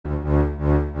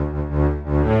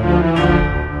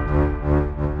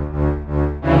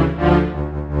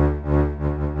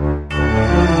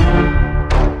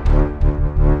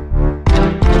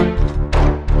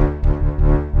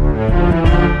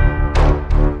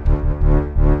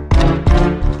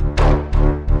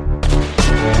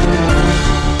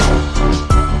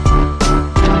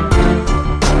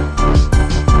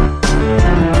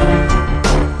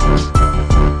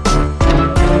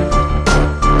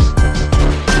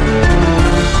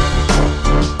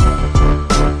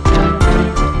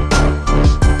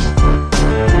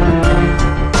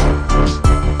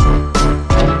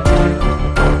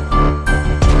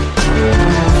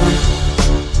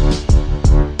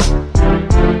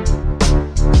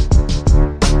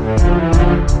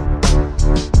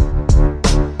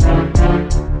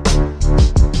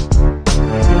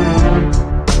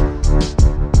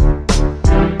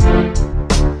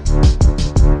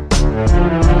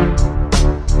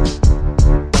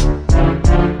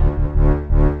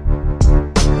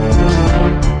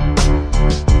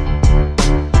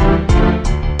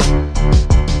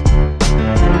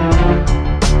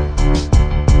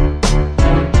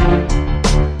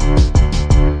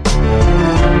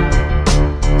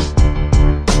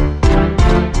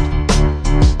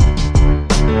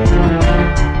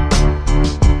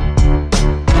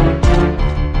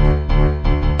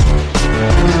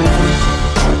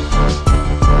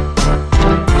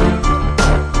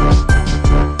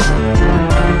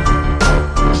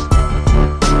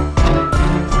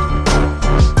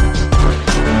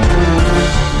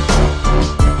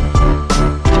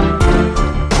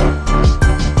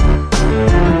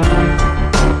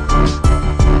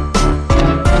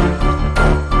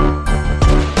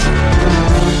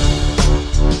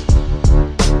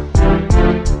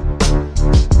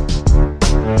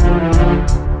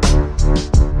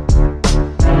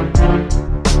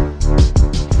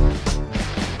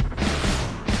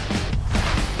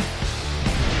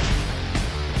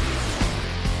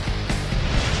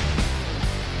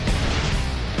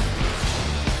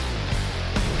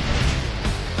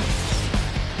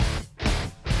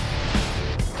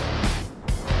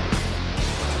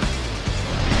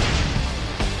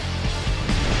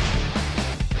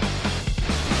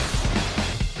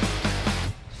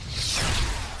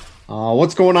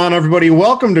What's going on, everybody?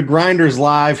 Welcome to Grinders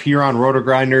Live here on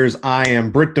RotoGrinders. I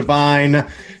am Britt Devine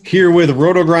here with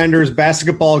RotoGrinders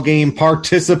basketball game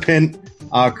participant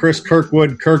Chris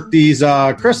Kirkwood. Chris,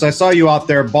 I saw you out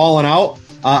there balling out.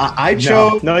 I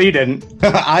chose. No, you didn't.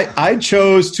 I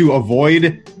chose to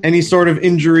avoid any sort of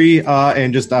injury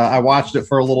and just I watched it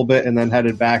for a little bit and then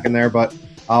headed back in there. But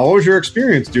what was your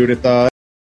experience, dude, at the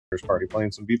party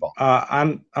playing some b-ball?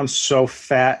 I'm so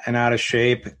fat and out of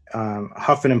shape,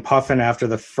 huffing and puffing after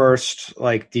the first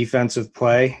defensive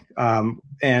play.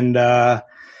 And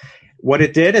what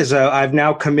it did is I've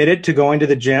now committed to going to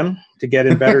the gym to get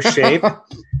in better shape.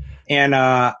 And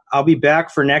I'll be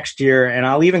back for next year, and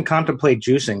I'll even contemplate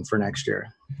juicing for next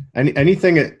year.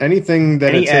 Anything that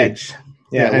any edge,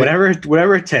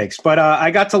 whatever it takes. But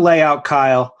I got to lay out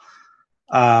Kyle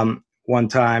one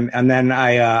time, and then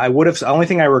I would have. The only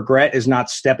thing I regret is not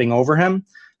stepping over him.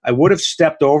 I would have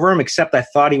stepped over him, except I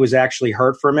thought he was actually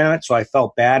hurt for a minute, so I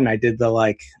felt bad, and I did the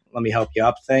let me help you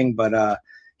up thing. But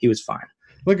he was fine.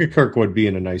 Look at Kirkwood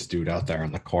being a nice dude out there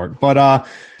on the court. But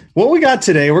what we got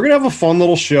today, we're going to have a fun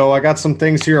little show. I got some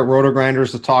things here at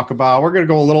RotoGrinders to talk about. We're going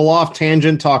to go a little off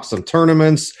tangent, talk some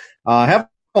tournaments, have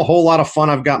a whole lot of fun.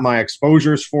 I've got my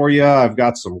exposures for you. I've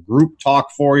got some group talk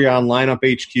for you on Lineup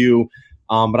HQ.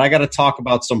 But I got to talk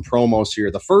about some promos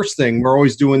here. The first thing, we're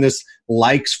always doing this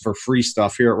likes for free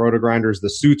stuff here at RotoGrinders. The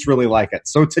suits really like it.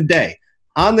 So today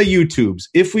on the YouTubes,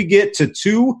 if we get to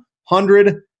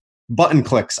 200 button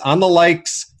clicks on the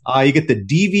likes, you get the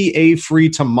DVA free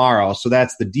tomorrow. So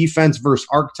that's the defense versus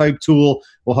archetype tool.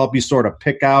 Will help you sort of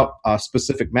pick out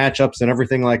specific matchups and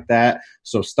everything like that.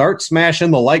 So start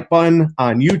smashing the like button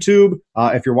on YouTube.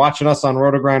 If you're watching us on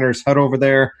RotoGrinders, head over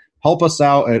there. Help us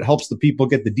out. It helps the people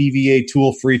get the DVA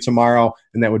tool free tomorrow,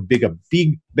 and that would be a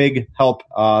big help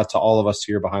to all of us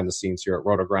here behind the scenes here at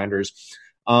RotoGrinders.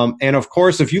 And of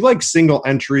course, if you like single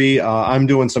entry, I'm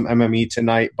doing some MME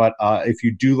tonight, but if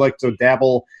you do like to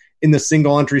dabble in the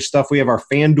single entry stuff, we have our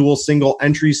FanDuel single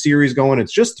entry series going.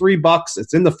 It's just $3.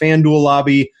 It's in the FanDuel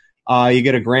lobby. You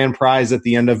get a grand prize at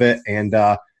the end of it, and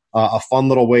a fun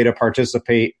little way to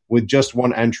participate with just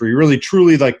one entry. Really,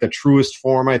 truly like the truest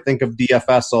form, I think, of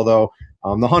DFS, although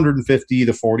the 150,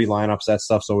 the 40 lineups, that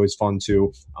stuff's always fun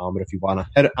too. But if you want to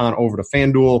head on over to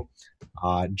FanDuel,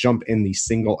 jump in the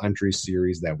single entry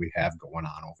series that we have going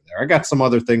on over there. I got some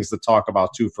other things to talk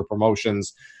about too for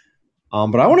promotions.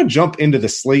 But I want to jump into the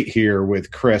slate here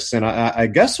with Chris, and I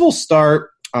guess we'll start.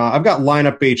 I've got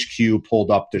Lineup HQ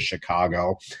pulled up to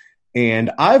Chicago,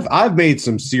 and I've made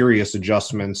some serious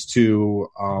adjustments to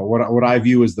what I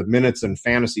view as the minutes and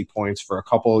fantasy points for a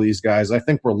couple of these guys. I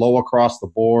think we're low across the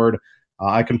board.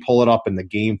 I can pull it up in the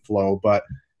game flow, but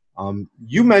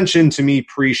you mentioned to me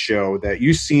pre-show that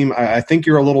you seem, I think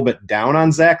you're a little bit down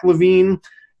on Zach LaVine,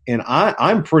 and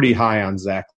I'm pretty high on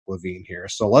Zach LaVine here.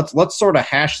 So let's sort of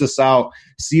hash this out,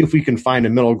 see if we can find a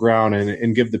middle ground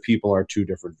and give the people our two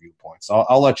different viewpoints.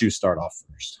 I'll let you start off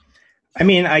first. I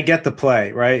mean, I get the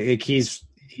play, right?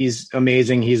 He's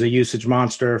amazing. He's a usage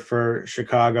monster for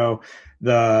Chicago.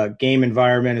 The game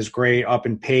environment is great, up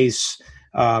in pace.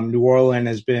 New Orleans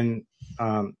has been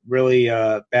really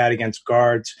bad against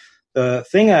guards. The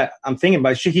thing I'm thinking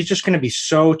about, he's just going to be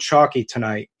so chalky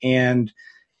tonight. And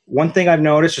one thing I've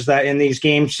noticed is that in these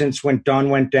games since when Dunn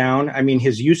went down, I mean,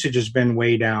 his usage has been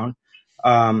way down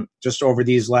just over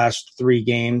these last 3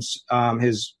 games.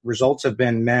 His results have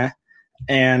been meh.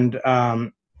 And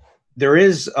there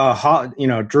is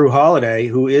Drew Holiday,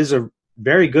 who is a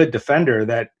very good defender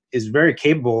that is very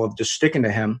capable of just sticking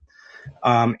to him.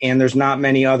 And there's not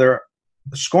many other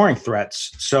scoring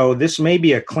threats. So this may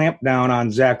be a clamp down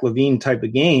on Zach LaVine type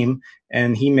of game,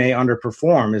 and he may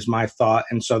underperform is my thought.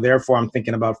 And so therefore I'm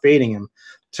thinking about fading him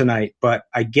tonight. But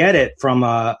I get it from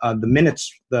the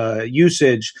minutes, the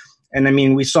usage. And I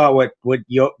mean, we saw what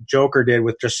Joker did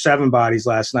with just 7 bodies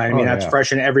last night. I mean, that's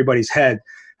fresh in everybody's head.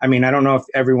 I mean, I don't know if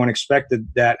everyone expected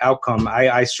that outcome.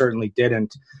 I certainly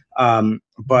didn't.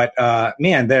 But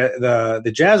man,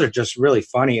 the Jazz are just really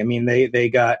funny. I mean, they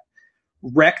got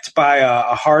wrecked by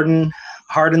a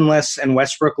Hardenless and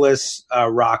Westbrookless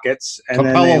Rockets, and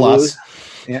then they lose.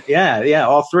 Yeah,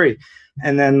 all 3.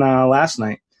 And then last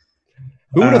night.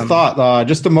 Who would have thought,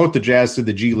 just to promote the Jazz to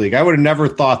the G League, I would have never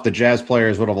thought the Jazz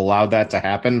players would have allowed that to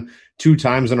happen 2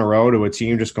 times in a row to a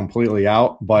team just completely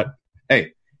out. But,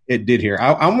 hey, it did here.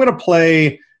 I'm going to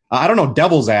play, I don't know,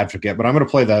 devil's advocate, but I'm going to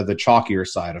play the chalkier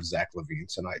side of Zach LaVine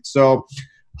tonight. So,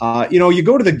 you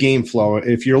go to the game flow.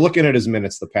 If you're looking at his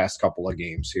minutes the past couple of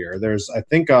games here, there's, I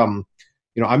think, I'm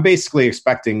basically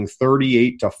expecting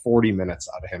 38 to 40 minutes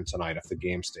out of him tonight if the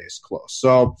game stays close.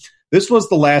 So, This was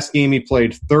the last game he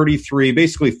played, 33,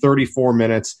 basically 34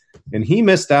 minutes, and he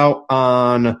missed out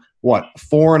on,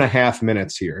 4.5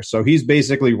 minutes here. So he's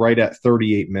basically right at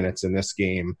 38 minutes in this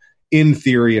game, in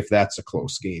theory, if that's a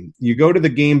close game. You go to the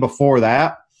game before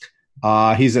that,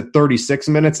 he's at 36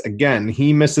 minutes. Again,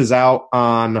 he misses out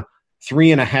on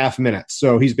 3.5 minutes.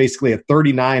 So he's basically at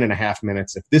 39.5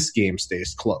 minutes if this game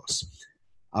stays close.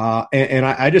 And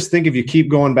I just think if you keep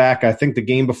going back, I think the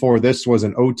game before this was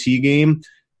an OT game.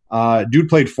 Dude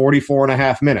played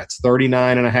 44.5 minutes,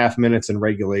 39.5 minutes in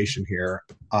regulation here.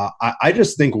 I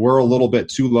just think we're a little bit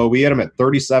too low. We had him at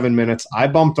 37 minutes. I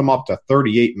bumped him up to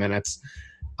 38 minutes.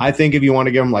 I think if you want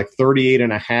to give him like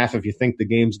 38.5, if you think the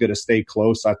game's going to stay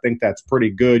close, I think that's pretty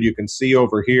good. You can see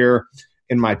over here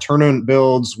in my tournament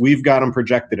builds, we've got him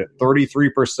projected at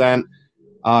 33%.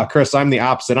 Chris, I'm the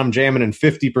opposite. I'm jamming in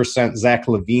 50% Zach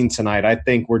LaVine tonight. I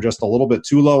think we're just a little bit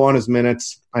too low on his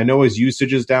minutes. I know his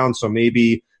usage is down, so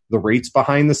maybe the rates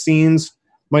behind the scenes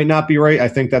might not be right. I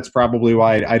think that's probably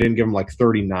why I didn't give him like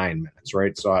 39 minutes,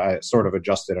 right? So I sort of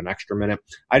adjusted an extra minute.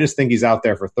 I just think he's out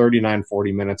there for 39,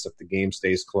 40 minutes if the game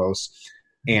stays close.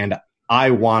 And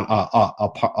I want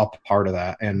a part of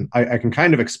that. And I can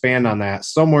kind of expand on that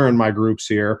somewhere in my groups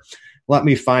here. Let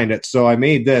me find it. So I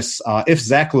made this. If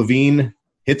Zach LaVine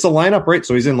hits a lineup, right?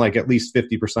 So he's in like at least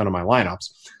 50% of my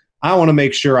lineups. I want to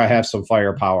make sure I have some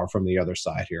firepower from the other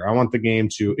side here. I want the game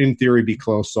to, in theory, be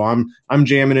close. So I'm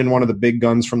jamming in one of the big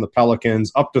guns from the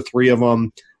Pelicans, up to 3 of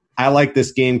them. I like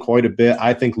this game quite a bit.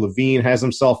 I think LaVine has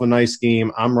himself a nice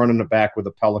game. I'm running it back with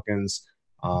the Pelicans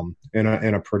in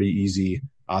a pretty easy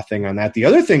thing on that. The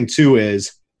other thing, too,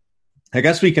 is I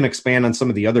guess we can expand on some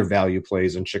of the other value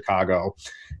plays in Chicago.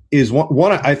 Is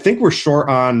one I think we're short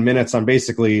on minutes on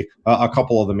basically a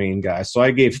couple of the main guys. So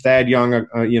I gave Thad Young,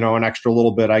 an extra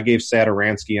little bit. I gave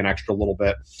Satoransky an extra little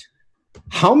bit.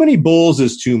 How many bulls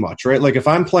is too much, right? Like if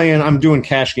I'm doing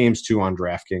cash games too on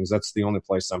DraftKings. That's the only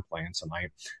place I'm playing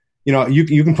tonight.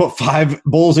 You can put 5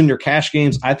 bulls in your cash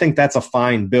games. I think that's a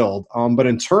fine build. But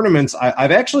in tournaments,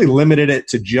 I've actually limited it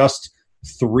to just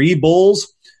 3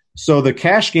 bulls. So the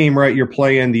cash game, right, you're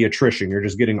playing the attrition. You're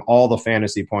just getting all the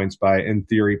fantasy points by, in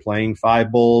theory, playing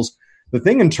 5 bulls. The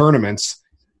thing in tournaments,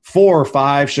 4 or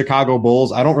 5 Chicago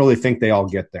Bulls, I don't really think they all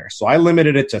get there. So I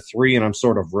limited it to 3, and I'm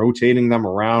sort of rotating them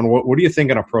around. What do you think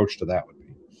an approach to that would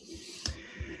be?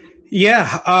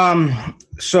 Yeah.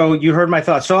 So you heard my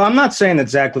thoughts. So I'm not saying that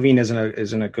Zach LaVine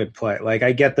isn't a good play. Like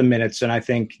I get the minutes, and I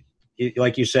think,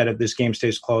 like you said, if this game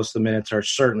stays close, the minutes are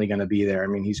certainly going to be there. I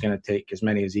mean, he's going to take as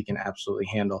many as he can absolutely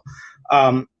handle.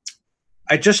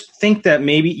 I just think that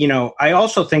maybe, I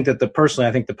also think that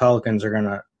I think the Pelicans are going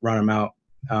to run him out.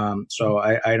 So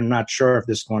I'm not sure if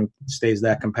this one stays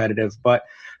that competitive, but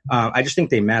I just think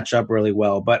they match up really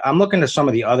well. But I'm looking to some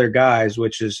of the other guys,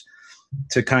 which is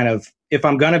to kind of, if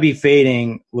I'm going to be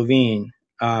fading LaVine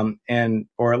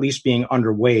or at least being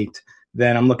underweight,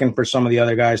 then I'm looking for some of the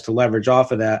other guys to leverage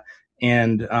off of that.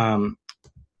 And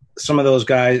some of those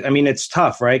guys, I mean, it's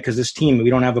tough, right? Because this team,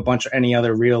 we don't have any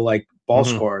other real ball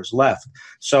scorers left.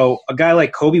 So a guy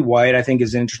like Kobe White, I think,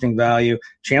 is an interesting value.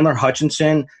 Chandler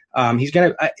Hutchinson, he's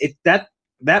going to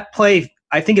that play,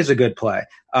 I think, is a good play.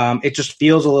 It just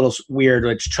feels a little weird.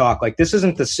 It's chalk. Like this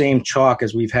isn't the same chalk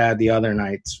as we've had the other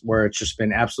nights where it's just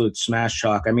been absolute smash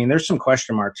chalk. I mean, there's some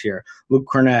question marks here. Luke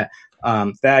Cornett,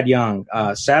 Thad Young,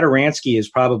 Satoransky is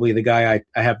probably the guy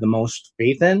I have the most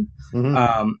faith in.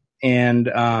 But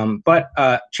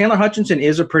Chandler Hutchinson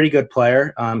is a pretty good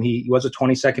player. He was a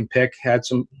 22nd pick, had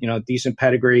some, decent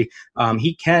pedigree.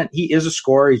 He is a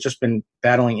scorer. He's just been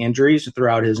battling injuries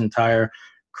throughout his entire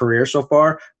career so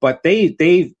far, but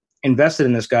they invested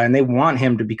in this guy and they want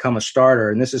him to become a starter.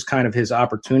 And this is kind of his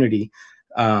opportunity,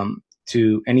 and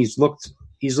he's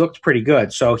looked pretty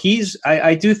good. So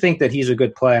I do think that he's a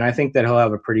good play, and I think that he'll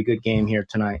have a pretty good game here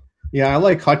tonight. Yeah, I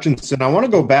like Hutchinson. I want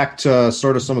to go back to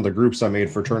sort of some of the groups I made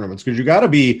for tournaments because you got to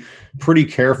be pretty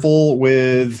careful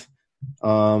with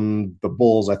the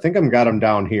Bulls. I think I've got them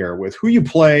down here with who you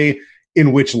play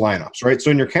in which lineups, right?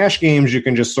 So in your cash games, you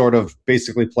can just sort of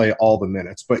basically play all the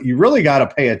minutes, but you really got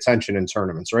to pay attention in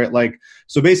tournaments, right?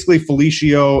 So basically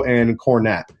Felicio and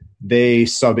Cornette, they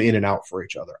sub in and out for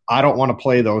each other. I don't want to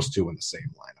play those two in the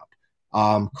same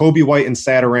lineup. Kobe White and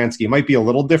Satoransky might be a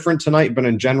little different tonight, but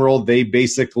in general, they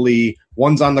basically,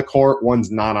 one's on the court, one's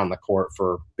not on the court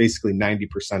for basically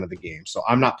 90% of the game. So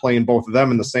I'm not playing both of them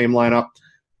in the same lineup.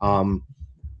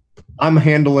 I'm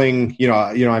handling,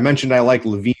 I mentioned I like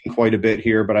LaVine quite a bit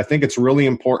here, but I think it's really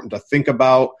important to think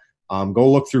about,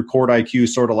 go look through Court IQ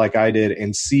sort of like I did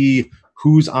and see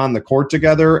who's on the court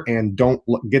together and don't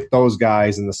get those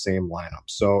guys in the same lineup.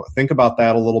 So think about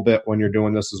that a little bit when you're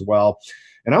doing this as well.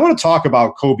 And I want to talk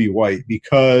about Kobe White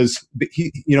because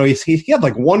he had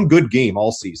like one good game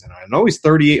all season. I know he's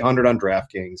 3,800 on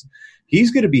DraftKings.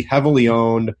 He's going to be heavily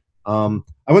owned. I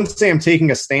wouldn't say I'm taking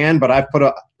a stand, but I've put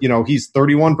he's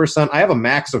 31%. I have a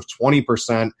max of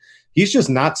 20%. He's just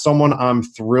not someone I'm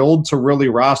thrilled to really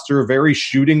roster. Very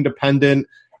shooting dependent.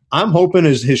 I'm hoping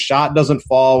his shot doesn't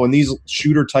fall. When these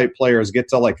shooter type players get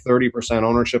to like 30%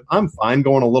 ownership, I'm fine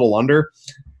going a little under.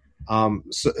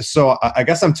 So I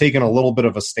guess I'm taking a little bit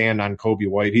of a stand on Kobe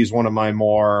White. He's one of my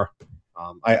more,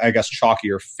 I guess,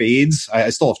 chalkier fades. I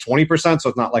still have 20%, so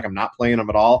it's not like I'm not playing him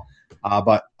at all.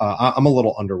 But I'm a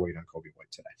little underweight on Kobe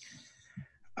White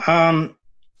today.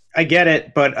 I get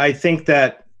it, but I think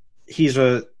that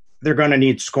they're going to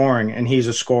need scoring, and he's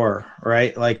a scorer,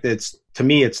 right? Like to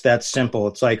me, it's that simple.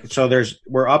 It's like,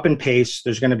 we're up in pace.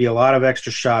 There's going to be a lot of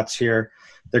extra shots here.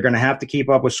 They're going to have to keep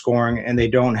up with scoring, and they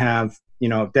don't have,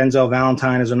 Denzel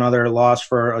Valentine is another loss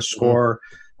for a scorer.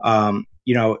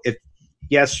 If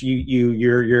yes,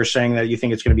 you're saying that you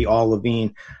think it's going to be all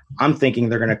Levine. I'm thinking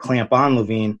they're going to clamp on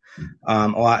Levine a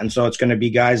lot, and so it's going to be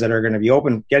guys that are going to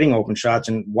be getting open shots.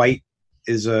 And White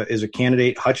is a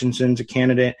candidate. Hutchinson's a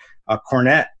candidate.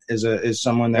 Cornette is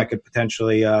someone that could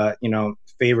potentially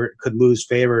could lose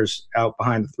favors out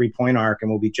behind the 3-point arc, and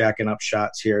will be jacking up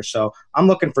shots here. So I'm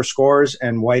looking for scores,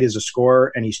 and White is a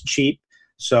scorer, and he's cheap.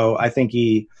 So I think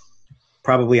he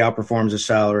probably outperforms his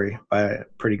salary by a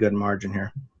pretty good margin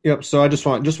here. Yep. So I just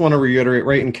want to reiterate,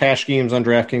 right, in cash games on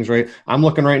DraftKings, right, I'm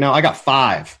looking right now. I got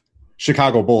 5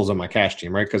 Chicago Bulls on my cash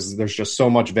team, right, because there's just so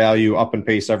much value, up and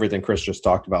pace, everything Chris just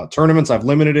talked about. Tournaments, I've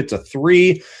limited it to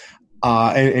 3,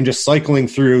 and just cycling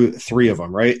through 3 of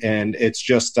them, right, and it's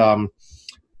just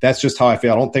that's just how I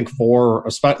feel. I don't think 4,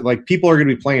 like people are going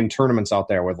to be playing tournaments out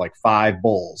there with like 5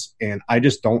 Bulls, and I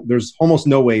just don't. There's almost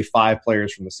no way 5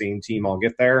 players from the same team all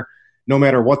get there, no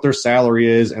matter what their salary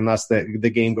is, unless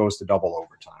the game goes to double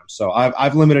overtime. So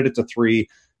I've limited it to 3,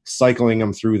 cycling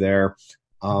them through there.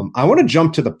 I want to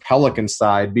jump to the Pelican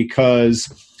side because,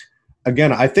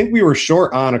 again, I think we were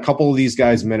short on a couple of these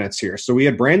guys' minutes here. So we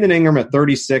had Brandon Ingram at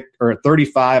 36 or at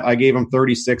 35. I gave him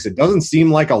 36. It doesn't seem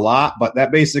like a lot, but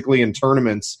that basically in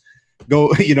tournaments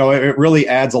it really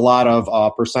adds a lot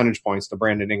of percentage points to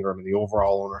Brandon Ingram and the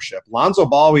overall ownership. Lonzo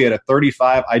Ball, we had at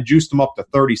 35. I juiced him up to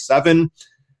 37.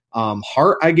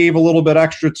 Hart, I gave a little bit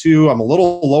extra to. I'm a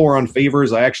little lower on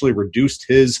favors. I actually reduced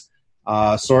his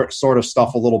sort of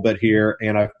stuff a little bit here,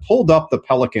 and I've pulled up the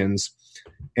Pelicans.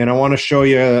 And I want to show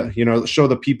show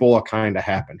the people what kind of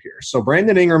happened here. So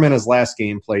Brandon Ingram in his last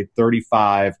game played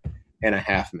 35 and a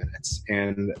half minutes.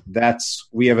 And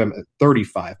we have him at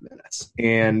 35 minutes.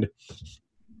 And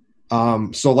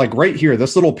so like right here,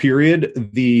 this little period,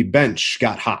 the bench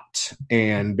got hot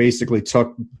and basically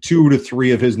took 2 to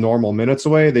 3 of his normal minutes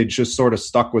away. They just sort of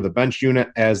stuck with a bench unit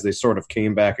as they sort of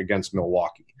came back against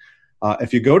Milwaukee.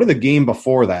 If you go to the game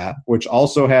before that, which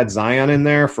also had Zion in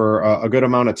there for a good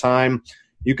amount of time,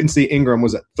 you can see Ingram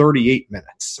was at 38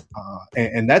 minutes.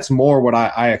 And that's more what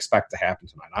I expect to happen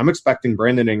tonight. I'm expecting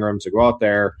Brandon Ingram to go out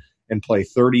there and play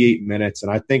 38 minutes.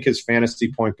 And I think his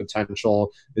fantasy point potential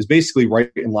is basically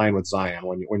right in line with Zion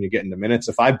when you get into minutes.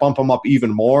 If I bump him up even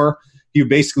more, he would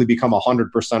basically become a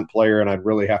 100% player, and I'd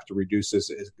really have to reduce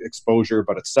his exposure.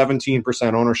 But at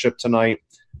 17% ownership tonight,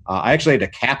 I actually had to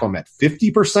cap him at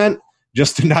 50%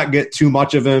 just to not get too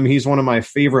much of him. He's one of my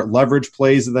favorite leverage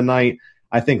plays of the night.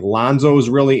 I think Lonzo is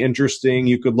really interesting.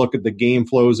 You could look at the game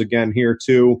flows again here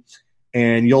too,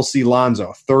 and you'll see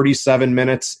Lonzo 37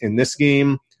 minutes in this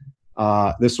game.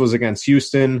 This was against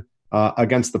Houston,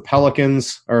 against the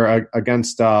Pelicans, or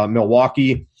against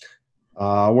Milwaukee.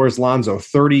 Where's Lonzo?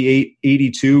 38,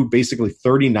 82, basically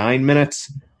 39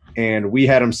 minutes. And we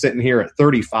had him sitting here at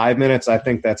 35 minutes. I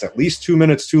think that's at least 2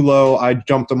 minutes too low. I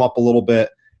jumped him up a little bit.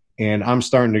 And I'm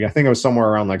starting to, I think it was somewhere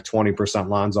around like 20%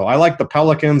 Lonzo. I like the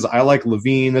Pelicans. I like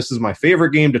Levine. This is my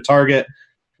favorite game to target.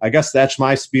 I guess that's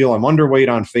my spiel. I'm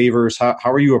underweight on favors. How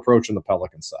are you approaching the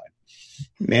Pelican side?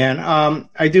 Man,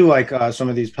 I do like some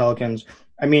of these Pelicans.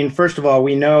 I mean, first of all,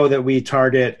 we know that we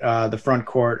target the front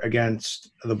court against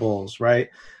the Bulls, right?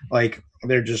 Like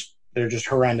they're just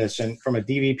horrendous. And from a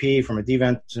DVP, from a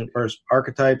defensive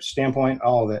archetype standpoint,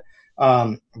 all of it,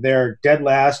 they're dead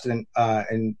last in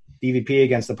DVP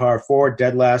against the power forward,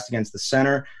 dead last against the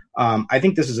center. I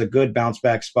think this is a good bounce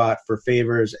back spot for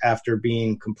favors after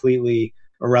being completely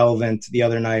irrelevant the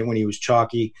other night when he was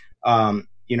chalky.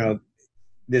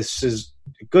 This is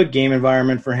a good game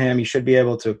environment for him. He should be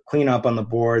able to clean up on the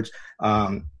boards.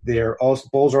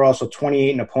 Bulls are also 28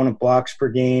 in opponent blocks per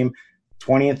game,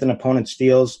 20th in opponent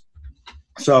steals.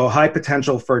 So high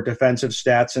potential for defensive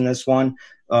stats in this one.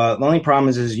 The only problem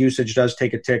is his usage does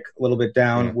take a tick a little bit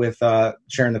down with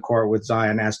sharing the court with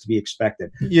Zion, as to be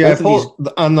expected. Yeah,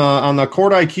 on the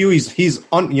court IQ, he's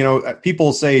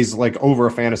people say he's like over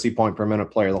a fantasy point per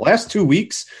minute player. The last 2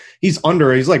 weeks, he's like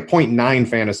 0.9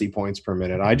 fantasy points per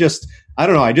minute. I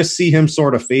don't know. I just see him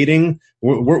sort of fading.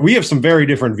 We have some very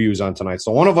different views on tonight.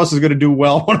 So one of us is going to do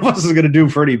well. One of us is going to do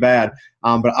pretty bad.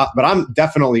 But I'm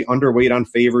definitely underweight on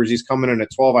favors. He's coming in at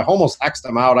 12. I almost X'd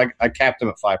him out. I capped him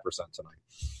at 5% tonight.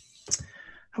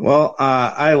 Well,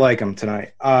 I like him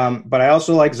tonight. But I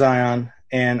also like Zion,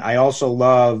 and I also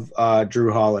love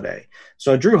Drew Holiday.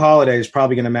 So Drew Holiday is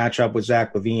probably going to match up with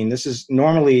Zach LaVine. This is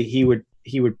normally he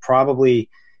would probably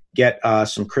get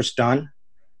some Chris Dunn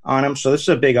on him. So this is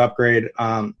a big upgrade.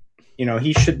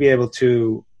 He should be able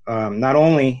to not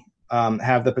only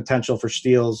have the potential for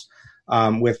steals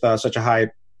with such a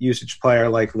high usage player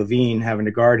like LaVine having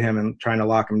to guard him and trying to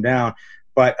lock him down,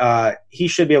 but he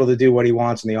should be able to do what he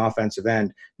wants in the offensive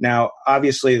end. Now,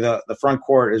 obviously, the front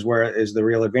court is the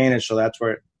real advantage, so that's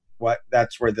where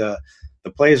the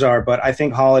plays are. But I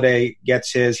think Holiday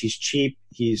gets his. He's cheap.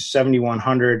 He's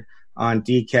 7,100 on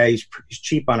DK. He's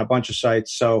cheap on a bunch of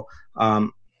sites. So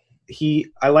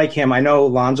I like him. I know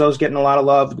Lonzo's getting a lot of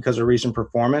love because of recent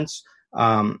performance.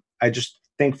 I just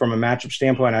think from a matchup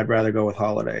standpoint, I'd rather go with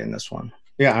Holiday in this one.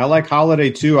 Yeah, I like Holiday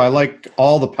too. I like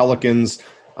all the Pelicans.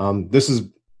 This is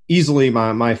easily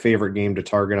my favorite game to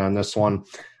target on this one.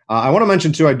 I want to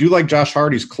mention too, I do like Josh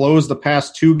Hart. He's closed the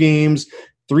past 2 games,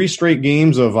 3 straight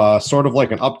games of sort of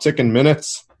like an uptick in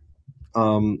minutes.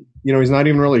 He's not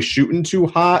even really shooting too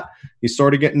hot. He's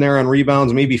sort of getting there on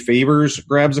rebounds. Maybe Favors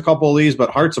grabs a couple of these, but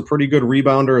Hart's a pretty good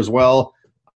rebounder as well.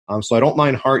 So I don't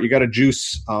mind Hart. You got to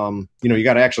juice. You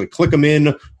got to actually click him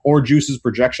in or juice his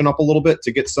projection up a little bit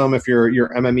to get some if you're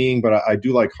MMEing. But I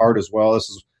do like Hart as well. This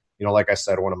is, like I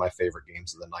said, one of my favorite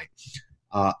games of the night.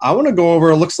 I want to go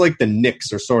over, it looks like the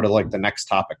Knicks are sort of like the next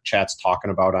topic chat's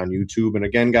talking about on YouTube. And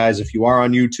again, guys, if you are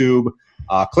on YouTube,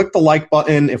 click the like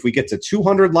button. If we get to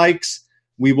 200 likes,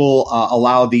 we will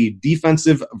allow the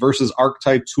defensive versus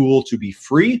archetype tool to be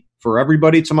free for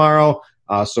everybody tomorrow.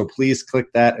 So please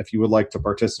click that if you would like to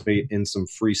participate in some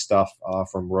free stuff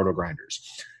from RotoGrinders.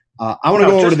 I want to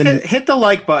go over to hit the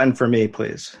like button for me,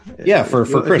 please. Yeah, for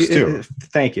Chris too.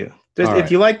 Thank you.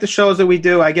 If you like the shows that we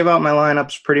do, I give out my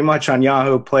lineups pretty much on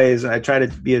Yahoo Plays. I try to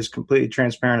be as completely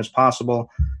transparent as possible.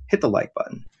 Hit the like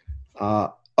button.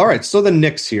 All right, so the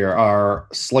Knicks here are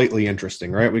slightly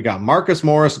interesting, right? We got Marcus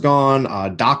Morris gone,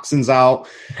 Doxson's out,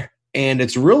 and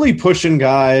it's really pushing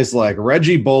guys like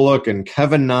Reggie Bullock and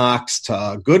Kevin Knox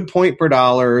to good point per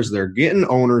dollars. They're getting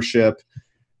ownership,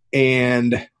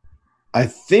 and I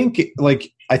think you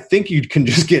can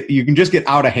just get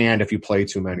out of hand if you play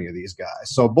too many of these guys.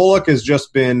 So Bullock has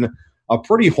just been a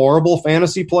pretty horrible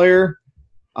fantasy player.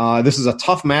 This is a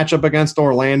tough matchup against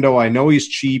Orlando. I know he's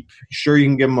cheap. Sure, you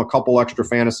can give him a couple extra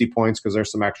fantasy points because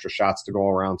there's some extra shots to go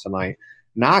around tonight.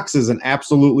 Knox is an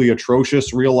absolutely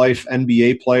atrocious real-life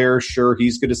NBA player. Sure,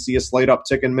 he's going to see a slight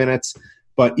uptick in minutes,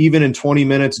 but even in 20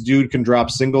 minutes, dude can drop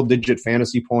single-digit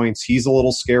fantasy points. He's a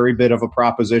little scary bit of a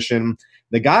proposition.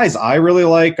 The guys I really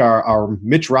like are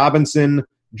Mitch Robinson,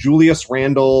 Julius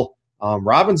Randle.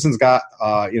 Robinson's got,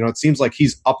 it seems like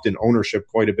he's upped in ownership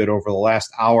quite a bit over the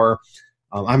last hour.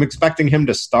 I'm expecting him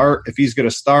to start. If he's going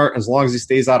to start, as long as he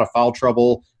stays out of foul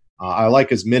trouble, I like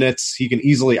his minutes. He can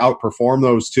easily outperform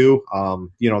those too.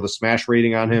 The smash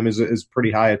rating on him is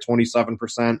pretty high at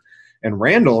 27%. And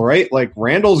Randle, right? Like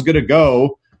Randle's going to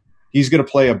go. He's going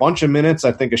to play a bunch of minutes.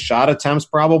 I think his shot attempts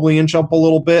probably inch up a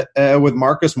little bit with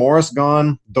Marcus Morris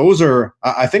gone.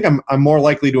 I think I'm more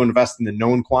likely to invest in the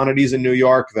known quantities in New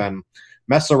York than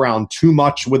mess around too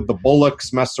much with the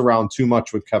Bullocks, mess around too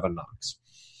much with Kevin Knox.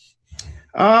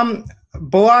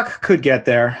 Bullock could get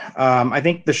there. I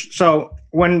think so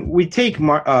when we take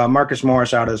Marcus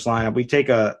Morris out of this lineup, we take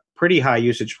a pretty high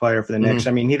usage player for the Knicks.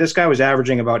 I mean, this guy was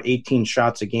averaging about 18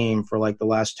 shots a game for like the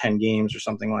last 10 games or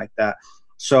something like that.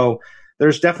 So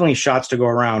there's definitely shots to go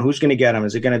around. Who's going to get him?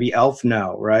 Is it going to be Elf?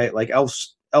 No, right? Like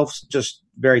Elf's just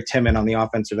very timid on the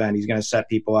offensive end. He's going to set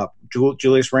people up.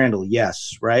 Julius Randle,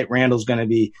 yes, right? Randle's going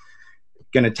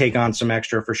to take on some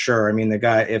extra for sure. I mean, the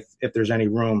guy, if there's any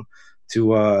room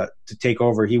to take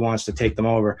over, he wants to take them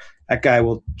over. That guy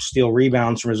will steal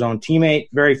rebounds from his own teammate.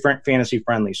 Very fantasy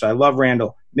friendly. So I love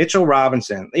Randle. Mitchell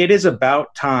Robinson. It is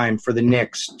about time for the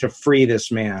Knicks to free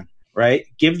this man, right?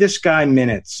 Give this guy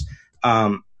minutes.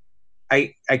 I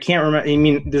can't remember. I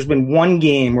mean, there's been one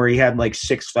game where he had like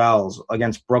 6 fouls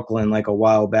against Brooklyn like a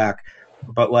while back,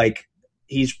 but like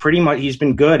he's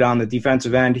been good on the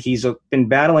defensive end. He's been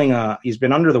battling. He's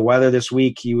been under the weather this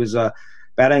week. He was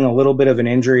battling a little bit of an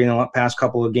injury in the past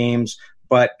couple of games.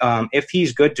 But if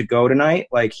he's good to go tonight,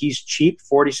 like he's cheap,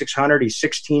 4,600. He's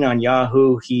 16 on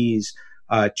Yahoo. He's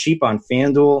cheap on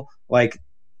FanDuel. Like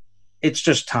it's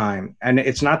just time, and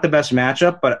it's not the best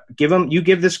matchup. But you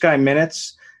give this guy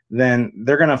minutes, then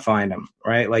they're gonna find him,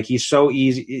 right? Like he's so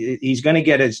easy. He's gonna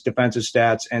get his defensive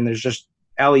stats, and there's just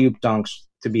alley-oop dunks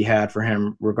to be had for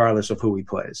him, regardless of who he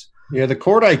plays. Yeah, the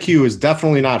court IQ is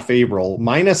definitely not favorable.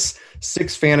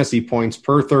 -6 fantasy points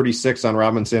per 36 on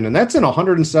Robinson, and that's in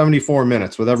 174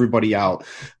 minutes with everybody out.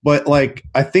 But, like,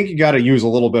 I think you got to use a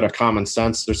little bit of common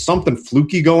sense. There's something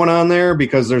fluky going on there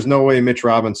because there's no way Mitch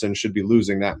Robinson should be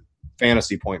losing that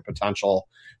fantasy point potential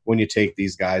when you take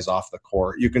these guys off the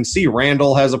court. You can see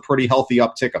Randall has a pretty healthy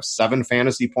uptick of 7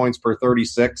 fantasy points per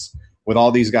 36 with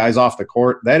all these guys off the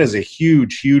court. That is a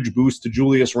huge, huge boost to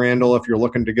Julius Randle if you're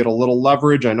looking to get a little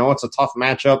leverage. I know it's a tough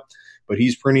matchup, but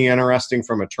he's pretty interesting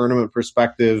from a tournament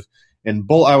perspective. And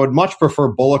I would much prefer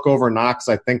Bullock over Knox.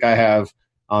 I think I have,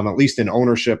 at least in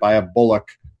ownership, I have Bullock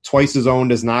twice as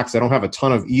owned as Knox. I don't have a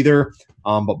ton of either,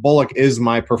 but Bullock is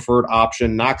my preferred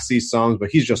option. Knox sees some, but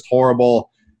he's just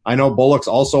horrible. I know Bullock's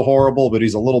also horrible, but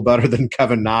he's a little better than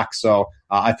Kevin Knox. So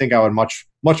I think I would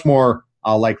much more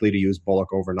likely to use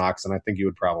Bullock over Knox, and I think you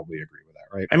would probably agree with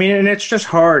that, right? I mean, and it's just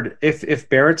hard. If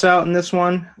Barrett's out in this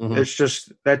one, it's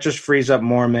just that just frees up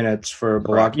more minutes for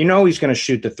Bullock. You know he's going to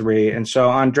shoot the 3, and so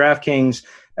on DraftKings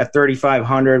at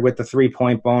 3,500 with the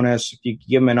 3-point bonus, if you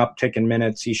give him an uptick in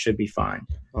minutes, he should be fine.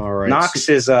 All right. Knox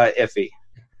is iffy.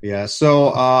 Yeah, so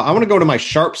I want to go to my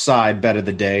sharp side bet of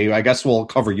the day. I guess we'll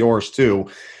cover yours too,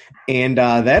 and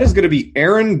that is going to be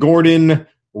Aaron Gordon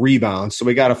rebounds. So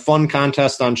we got a fun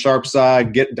contest on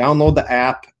Sharpside. Download the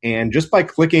app, and just by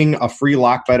clicking a free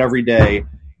lock bet every day,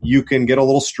 you can get a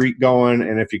little streak going.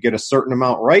 And if you get a certain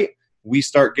amount right, we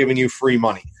start giving you free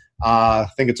money. I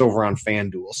think it's over on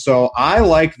FanDuel. So I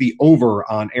like the over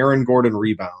on Aaron Gordon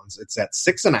rebounds. It's at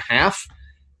 6.5.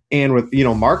 And with,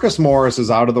 Marcus Morris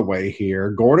is out of the way here.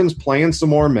 Gordon's playing some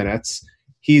more minutes.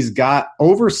 He's got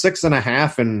over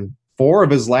 6.5 in 4 of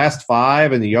his last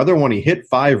 5, and the other one he hit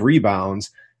 5 rebounds.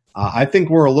 I think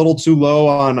we're a little too low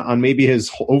on maybe his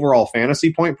overall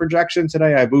fantasy point projection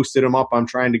today. I boosted him up. I'm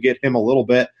trying to get him a little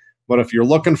bit. But if you're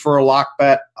looking for a lock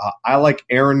bet, I like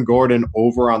Aaron Gordon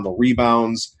over on the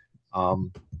rebounds.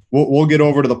 We'll get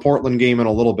over to the Portland game in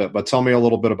a little bit, but tell me a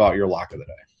little bit about your lock of the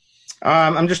day.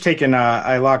 I'm just taking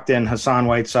I locked in Hassan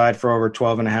Whiteside for over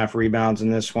 12.5 rebounds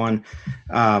in this one.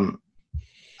 They're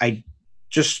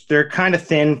kind of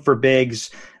thin for bigs.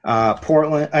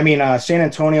 San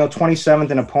Antonio,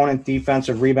 27th in opponent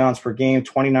defensive rebounds per game,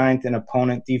 29th in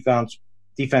opponent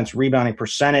defense rebounding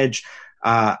percentage.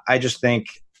 I just think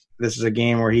this is a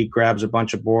game where he grabs a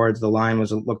bunch of boards. The line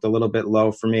looked a little bit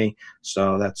low for me,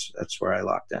 so that's where I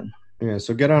locked in. Yeah,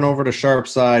 so get on over to Sharp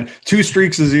Side. 2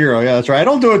 streaks of 0. Yeah, that's right. I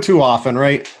don't do it too often,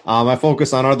 right? I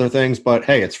focus on other things, but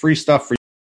hey, it's free stuff for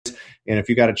you. And if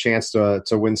you got a chance to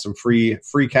win some free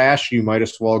cash, you might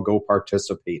as well go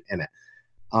participate in it.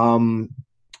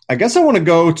 I guess I want to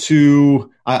go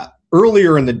to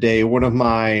earlier in the day, one of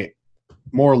my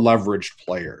more leveraged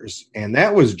players, and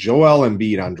that was Joel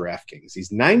Embiid on DraftKings.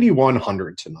 He's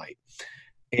 9,100 tonight.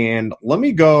 And let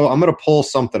me go. I'm going to pull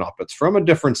something up. It's from a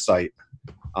different site.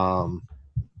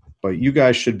 But you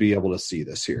guys should be able to see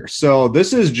this here. So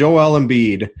this is Joel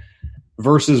Embiid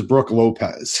versus Brook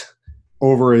Lopez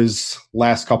over his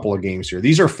last couple of games here.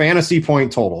 These are fantasy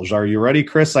point totals. Are you ready,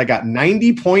 Chris? I got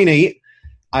 90.8.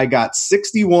 I got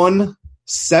 61,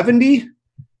 70,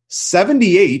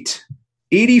 78,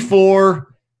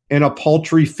 84, and a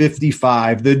paltry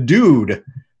 55. The dude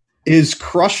is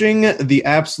crushing the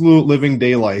absolute living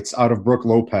daylights out of Brook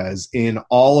Lopez in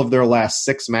all of their last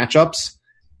 6 matchups.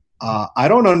 I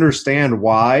don't understand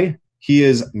why he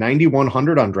is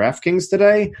 9,100 on DraftKings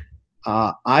today.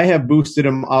 I have boosted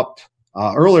him up.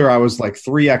 Earlier, I was like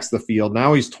 3x the field.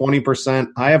 Now he's 20%.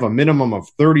 I have a minimum of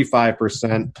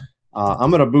 35%.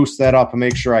 I'm going to boost that up and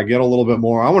make sure I get a little bit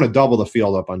more. I want to double the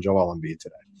field up on Joel Embiid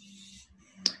today.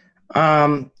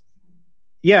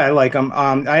 Yeah, I like him.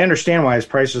 I understand why his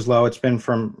price is low. It's been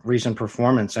from recent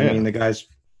performance. I mean, the guy's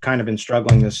kind of been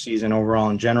struggling this season overall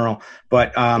in general.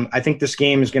 But I think this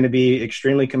game is going to be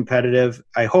extremely competitive.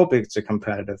 I hope it's a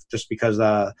competitive just because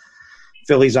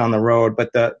Philly's on the road.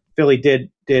 But the Philly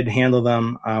did handle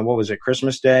them,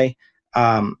 Christmas Day.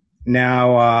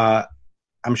 Now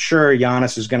I'm sure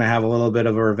Giannis is going to have a little bit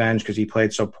of a revenge because he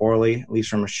played so poorly, at least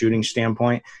from a shooting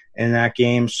standpoint in that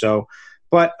game. So,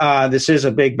 but this is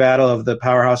a big battle of the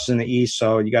powerhouses in the East,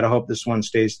 so you got to hope this one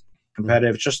stays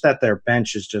competitive. It's just that their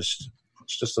bench is just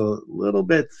it's just a little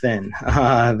bit thin.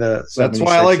 That's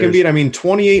why I like Embiid. I mean,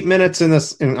 28 minutes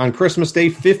on Christmas Day,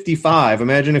 55.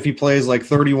 Imagine if he plays like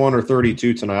 31 or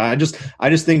 32 tonight. I just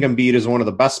think Embiid is one of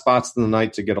the best spots of the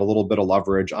night to get a little bit of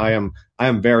leverage. I am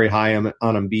very high on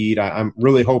Embiid. I'm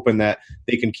really hoping that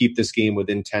they can keep this game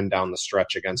within 10 down the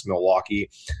stretch against Milwaukee.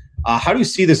 How do you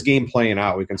see this game playing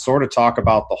out? We can sort of talk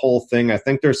about the whole thing. I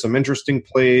think there's some interesting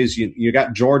plays. You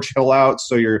got George Hill out,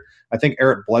 so I think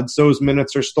Eric Bledsoe's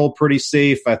minutes are still pretty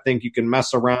safe. I think you can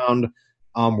mess around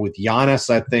with Giannis.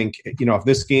 I think, if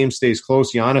this game stays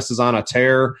close, Giannis is on a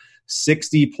tear,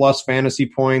 60-plus fantasy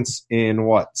points in,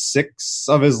 6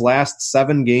 of his last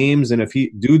 7 games. And if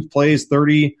dude plays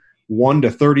 31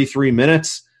 to 33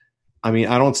 minutes, I mean,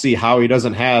 I don't see how he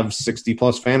doesn't have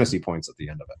 60-plus fantasy points at the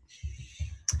end of it.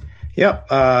 Yep.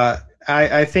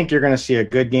 I think you're going to see a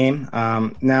good game.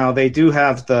 Now, they do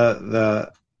have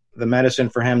the medicine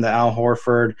for him, the Al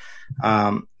Horford,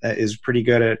 that is pretty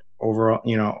good at overall,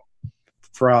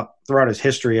 throughout his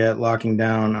history at locking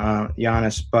down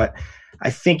Giannis. But I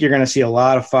think you're going to see a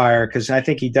lot of fire because I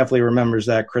think he definitely remembers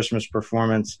that Christmas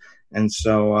performance. And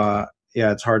so,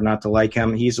 it's hard not to like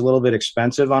him. He's a little bit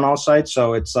expensive on all sides,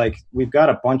 so it's like we've got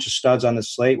a bunch of studs on the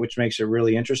slate, which makes it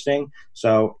really interesting.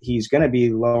 So he's going to be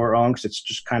lower owned because it's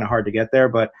just kind of hard to get there,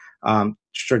 but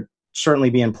should certainly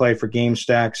be in play for game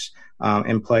stacks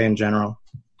and play in general.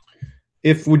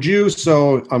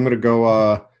 So I'm going to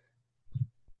go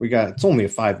it's only a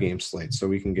 5-game slate, so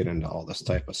we can get into all this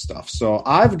type of stuff. So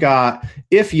I've got,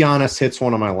 if Giannis hits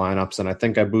one of my lineups, and I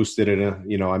think I boosted it,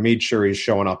 I made sure he's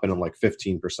showing up in like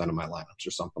 15% of my lineups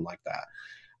or something like that.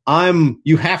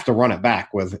 You have to run it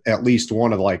back with at least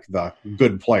one of like the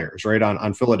good players, right?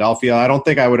 On Philadelphia. I don't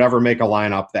think I would ever make a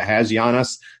lineup that has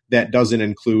Giannis that doesn't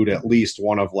include at least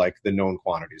one of like the known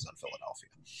quantities on Philadelphia.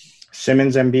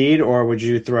 Simmons, Embiid, or would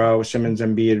you throw Simmons,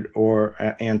 Embiid,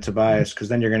 and Tobias? Because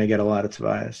then you're going to get a lot of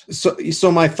Tobias.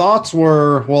 So my thoughts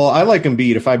were, well, I like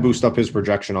Embiid. If I boost up his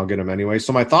projection, I'll get him anyway.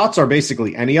 So my thoughts are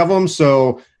basically any of them.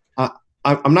 So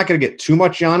I'm not going to get too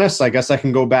much Giannis. I guess I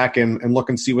can go back and look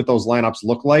and see what those lineups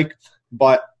look like.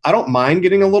 But I don't mind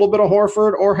getting a little bit of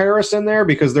Horford or Harris in there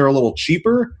because they're a little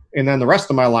cheaper. And then the rest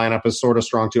of my lineup is sort of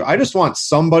strong too. I just want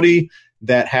somebody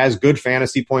that has good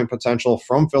fantasy point potential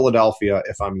from Philadelphia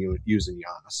if I'm using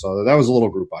Giannis. So that was a little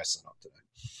group I set up today.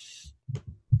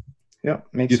 Yeah,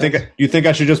 makes sense. You think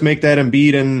I should just make that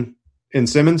Embiid and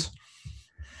Simmons?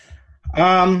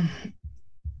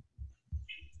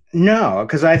 No,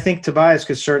 because I think Tobias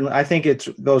could certainly – I think it's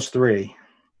those three.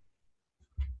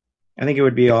 I think it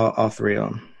would be all three of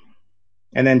them.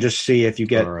 And then just see if you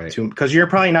get two – because you're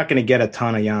probably not going to get a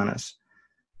ton of Giannis.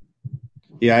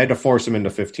 Yeah, I had to force him into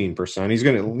 15%. He's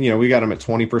going to, we got him at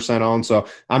 20% owned, so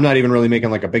I'm not even really making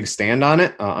like a big stand on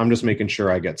it. I'm just making sure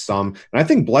I get some. And I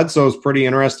think Bledsoe's pretty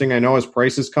interesting. I know his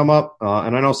prices come up,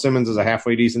 and I know Simmons is a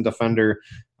halfway decent defender,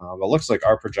 but it looks like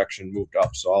our projection moved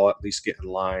up, so I'll at least get in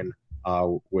line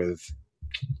with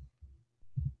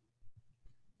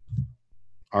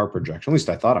our projection. At least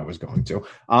I thought I was going to.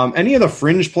 Any of the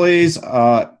fringe plays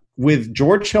with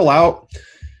George Hill out?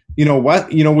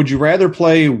 Would you rather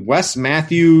play Wes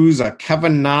Matthews,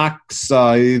 Kevin Knox?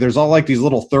 There's all like these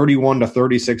little $3,100 to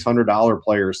 $3,600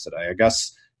 players today. I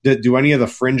guess, do any of the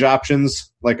fringe options,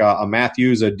 like a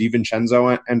Matthews, a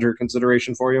DiVincenzo, enter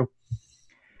consideration for you?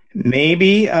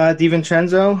 Maybe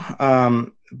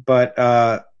DiVincenzo,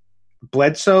 but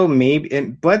Bledsoe, maybe.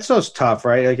 And Bledsoe's tough,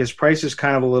 right? Like his price is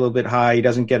kind of a little bit high. He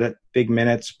doesn't get big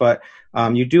minutes, but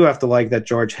you do have to like that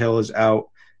George Hill is out.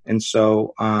 And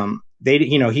so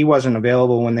he wasn't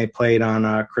available when they played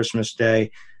on Christmas Day.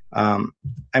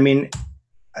 I mean,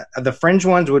 the fringe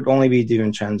ones would only be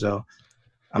DiVincenzo.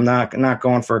 I'm not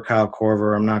going for Kyle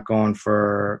Korver. I'm not going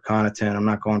for Connaughton. I'm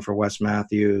not going for Wes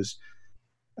Matthews.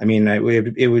 I mean,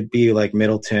 it would be like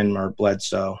Middleton or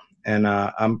Bledsoe. And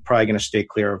I'm probably going to stay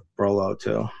clear of Brolo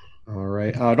too. All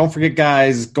right. Don't forget,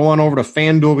 guys, go on over to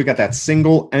FanDuel. We got that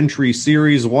single entry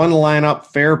series, one lineup,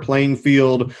 fair playing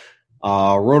field.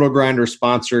 RotoGrinders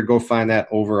sponsored. Go find that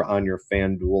over on your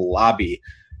FanDuel lobby.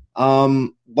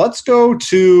 Let's go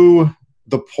to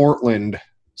the Portland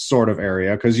sort of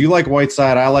area because you like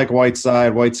Whiteside. I like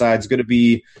Whiteside. Whiteside's going to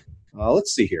be,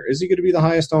 let's see here. Is he going to be the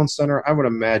highest owned center? I would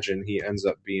imagine he ends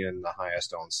up being the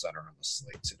highest owned center on the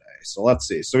slate today. So let's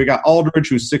see. So we got Aldridge,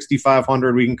 who's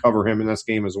 6,500. We can cover him in this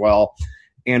game as well.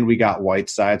 And we got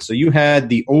Whiteside. So you had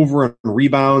the over and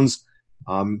rebounds.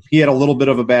 He had a little bit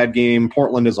of a bad game.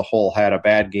 Portland as a whole had a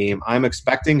bad game. I'm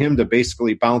expecting him to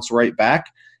basically bounce right back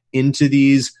into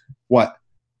these,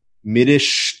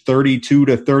 mid-ish 32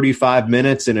 to 35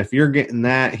 minutes. And if you're getting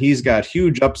that, he's got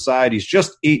huge upside. He's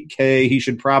just 8K. He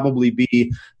should probably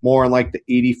be more in like the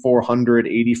 8,400,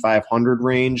 8,500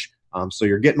 range. So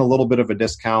you're getting a little bit of a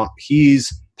discount.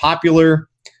 He's popular.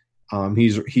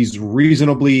 He's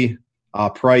reasonably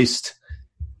priced.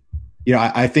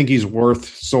 I think he's worth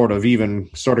sort of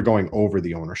going over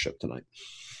the ownership tonight.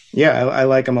 Yeah, I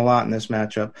like him a lot in this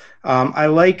matchup.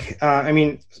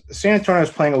 San Antonio is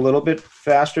playing a little bit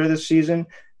faster this season,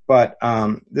 but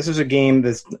this is a game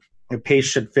that the pace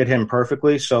should fit him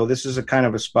perfectly. So this is a kind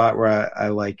of a spot where I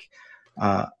like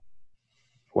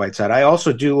Whiteside. I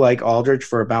also do like Aldridge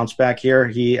for a bounce back here.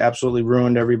 He absolutely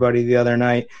ruined everybody the other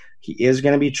night. He is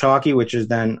going to be chalky, which is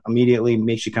then immediately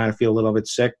makes you kind of feel a little bit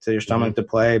sick to your stomach to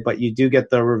play. But you do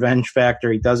get the revenge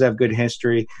factor. He does have good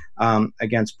history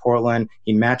against Portland.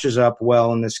 He matches up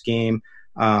well in this game.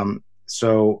 And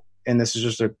this is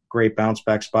just a great bounce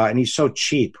back spot. And he's so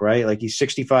cheap, right? Like he's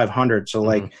 6,500. So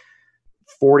like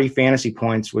 40 fantasy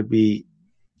points would be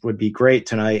great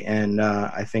tonight. And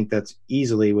I think that's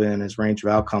easily within his range of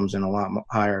outcomes and a lot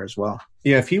higher as well.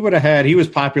 Yeah, if he would have had, he was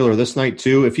popular this night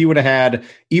too. If he would have had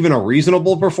even a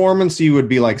reasonable performance, he would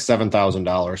be like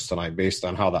 $7,000 tonight based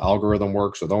on how the algorithm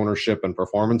works with ownership and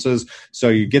performances. So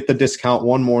you get the discount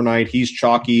one more night. He's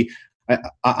chalky.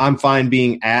 I'm fine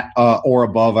being at or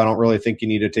above. I don't really think you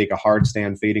need to take a hard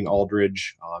stand fading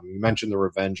Aldridge. You mentioned the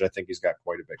revenge. I think he's got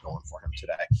quite a bit going for him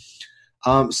today.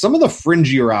 Some of the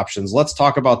fringier options, let's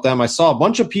talk about them. I saw a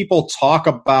bunch of people talk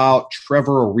about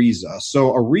Trevor Ariza.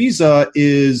 So Ariza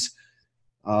is,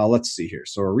 let's see here.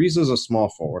 So Ariza is a small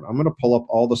forward. I'm going to pull up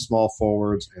all the small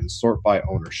forwards and sort by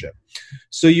ownership.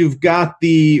 So you've got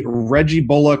the Reggie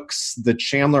Bullocks, the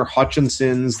Chandler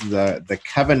Hutchinsons, the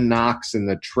Kevin Knox, and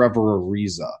the Trevor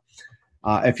Ariza.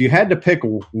 If you had to pick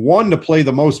one to play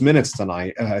the most minutes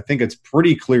tonight, I think it's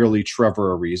pretty clearly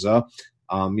Trevor Ariza.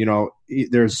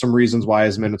 There's some reasons why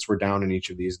his minutes were down in each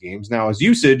of these games. Now, his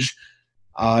usage,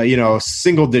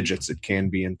 single digits it can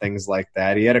be and things like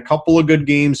that. He had a couple of good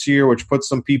games here, which put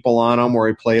some people on him where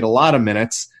he played a lot of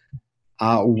minutes.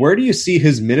 Where do you see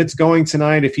his minutes going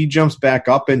tonight? If he jumps back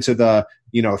up into the,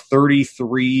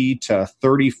 33 to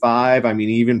 35, he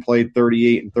even played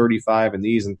 38 and 35 in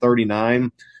these and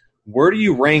 39. Where do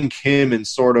you rank him in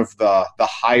sort of the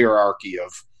hierarchy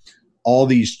of all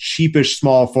these cheapish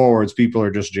small forwards people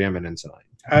are just jamming in tonight?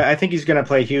 I think he's going to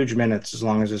play huge minutes as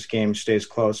long as this game stays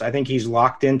close. I think he's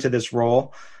locked into this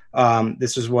role.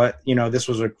 This is what, this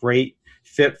was a great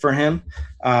fit for him.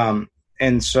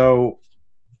 And so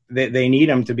they need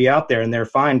him to be out there, and they're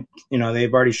fine.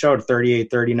 They've already showed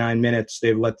 38, 39 minutes.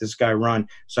 They've let this guy run.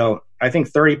 So I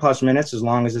think 30-plus minutes as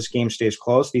long as this game stays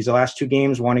close. These last two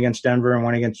games, one against Denver and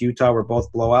one against Utah, were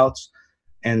both blowouts.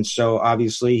 And so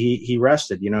obviously he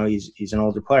rested. He's an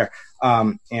older player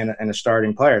and a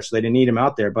starting player, so they didn't need him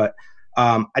out there. But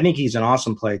I think he's an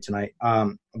awesome play tonight.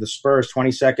 The Spurs,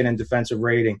 22nd in defensive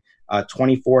rating,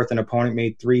 24th in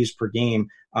opponent-made threes per game.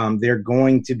 They're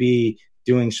going to be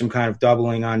doing some kind of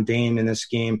doubling on Dame in this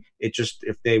game.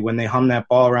 When they hum that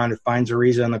ball around, it finds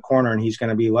Ariza in the corner, and he's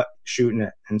going to be shooting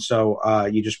it. And so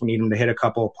you just need him to hit a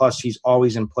couple. Plus, he's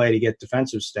always in play to get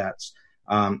defensive stats.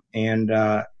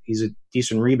 He's a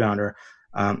decent rebounder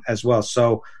as well.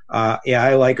 So,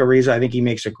 I like Ariza. I think he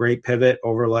makes a great pivot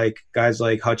over like guys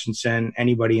like Hutchinson,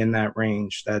 anybody in that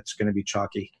range that's going to be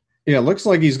chalky. Yeah, it looks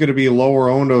like he's going to be lower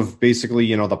owned of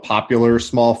basically, the popular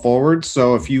small forwards.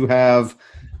 So if you have,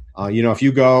 if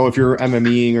you're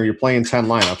MMEing or you're playing 10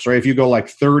 lineups, right? If you go like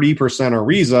 30%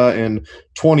 Ariza and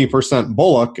 20%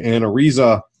 Bullock and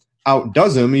Ariza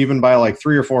outdoes him even by like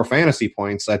 3 or 4 fantasy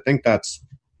points, I think that's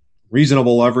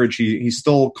reasonable leverage. He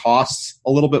still costs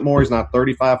a little bit more. He's not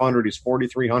 3,500. He's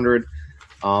 4,300.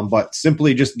 But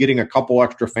simply just getting a couple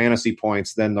extra fantasy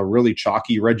points than the really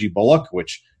chalky Reggie Bullock,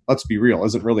 which, let's be real,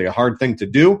 isn't really a hard thing to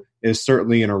do, is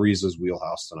certainly in Ariza's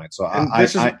wheelhouse tonight. So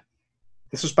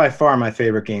this is by far my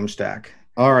favorite game stack.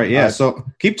 All right, yeah. So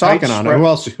keep talking on it.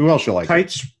 Who else you like?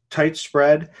 Tight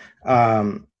spread.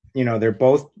 They're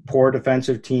both poor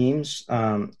defensive teams.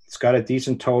 It's got a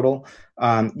decent total.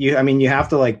 You have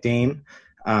to like Dame.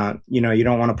 You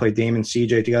don't want to play Dame and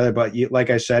CJ together, but like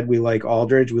I said, we like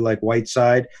Aldridge. We like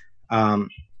Whiteside.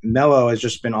 Melo has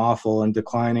just been awful and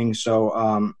declining.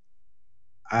 So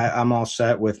I'm all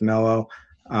set with Melo.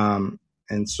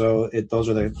 And so those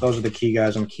are the key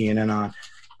guys I'm keying in on.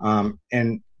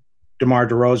 And DeMar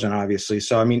DeRozan, obviously.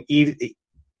 So,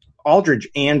 Aldridge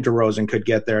and DeRozan could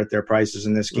get there at their prices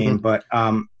in this game, but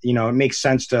it makes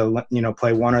sense to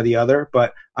play one or the other.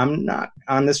 But I'm not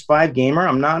on this 5-gamer.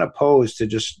 I'm not opposed to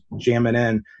just jamming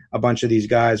in a bunch of these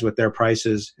guys with their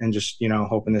prices and just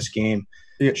hoping this game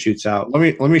shoots out.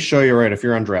 Let me show you right if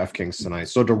you're on DraftKings tonight.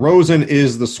 So DeRozan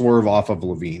is the swerve off of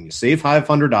Levine. You save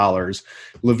 $500.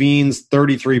 Levine's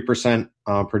 33%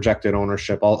 projected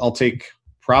ownership. I'll take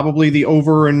probably the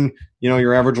over in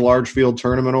your average large field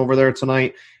tournament over there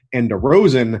tonight. And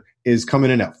DeRozan is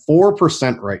coming in at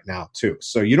 4% right now too.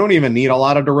 So you don't even need a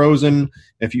lot of DeRozan.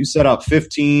 If you set up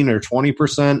 15 or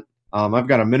 20%, I've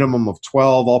got a minimum of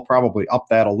 12. I'll probably up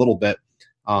that a little bit.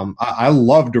 I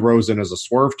love DeRozan as a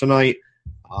swerve tonight.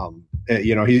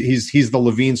 He's the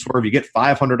Levine swerve. You get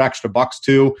 500 extra bucks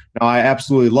too. Now I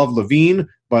absolutely love Levine,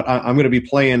 but I'm going to be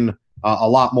playing a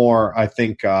lot more, I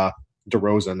think,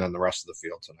 DeRozan than the rest of the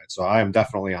field tonight. So I am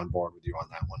definitely on board with you on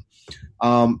that one.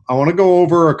 I want to go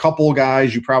over a couple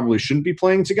guys you probably shouldn't be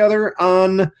playing together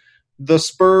on the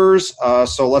Spurs.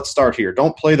 So let's start here.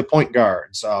 Don't play the point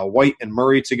guards. White and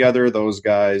Murray together. Those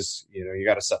guys, you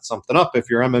got to set something up. If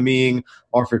you're MMEing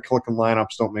or if you're clicking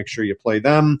lineups, don't make sure you play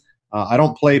them. I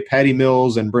don't play Patty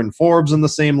Mills and Bryn Forbes in the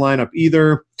same lineup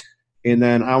either. And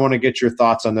then I want to get your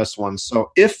thoughts on this one.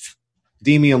 So if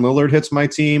Damian Lillard hits my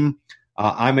team,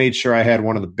 I made sure I had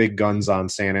one of the big guns on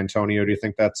San Antonio. Do you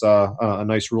think that's a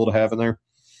nice rule to have in there?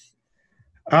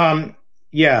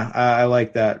 Yeah, I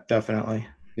like that, definitely.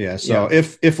 Yeah, so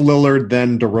if Lillard,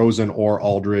 then DeRozan or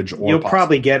Aldridge. Or you'll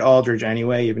probably get Aldridge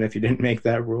anyway, even if you didn't make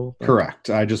that rule. But. Correct.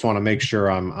 I just want to make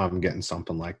sure I'm getting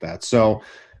something like that. So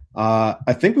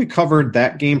I think we covered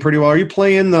that game pretty well. Are you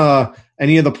playing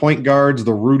any of the point guards,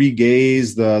 the Rudy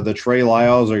Gays, the Trey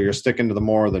Lyles, or you're sticking to the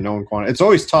more of the known quantity? It's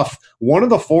always tough. One of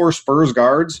the four Spurs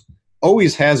guards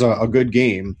always has a good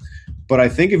game, but I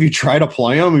think if you try to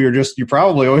play them, you're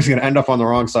probably always going to end up on the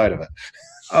wrong side of it.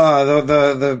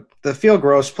 The field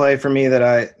gross play for me that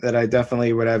I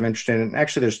definitely would have interest in, and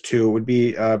actually there's two, would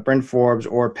be Bryn Forbes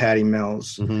or Patty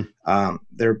Mills. Mm-hmm.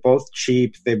 They're both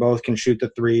cheap. They both can shoot the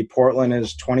three. Portland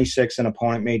is 26 in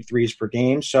opponent-made threes per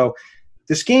game. So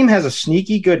this game has a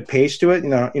sneaky good pace to it.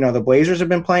 The Blazers have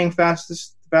been playing faster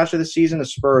this season. The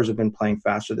Spurs have been playing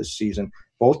faster this season.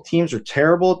 Both teams are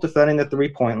terrible at defending the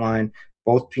three-point line.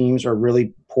 Both teams are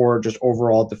really poor, just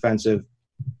overall defensive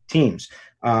teams.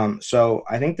 So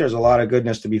I think there's a lot of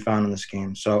goodness to be found in this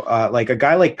game. So like a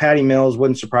guy like Patty Mills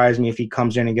wouldn't surprise me if he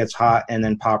comes in and gets hot and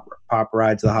then pop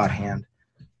rides the hot hand.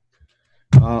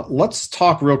 Let's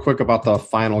talk real quick about the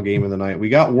final game of the night. We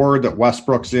got word that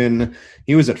Westbrook's in.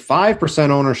 He was at 5%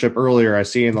 ownership earlier. I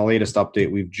see in the latest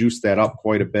update we've juiced that up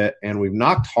quite a bit, and we've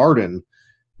knocked Harden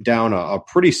down a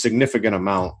pretty significant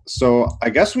amount. So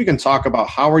I guess we can talk about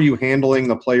how are you handling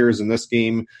the players in this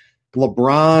game.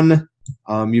 LeBron,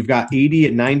 you've got 80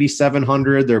 at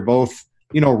 9,700. They're both,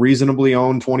 reasonably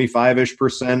owned,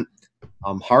 25-ish%.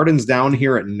 Harden's down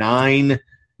here at 9.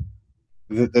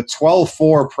 The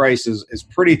 12-4 price is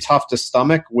pretty tough to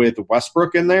stomach with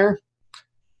Westbrook in there.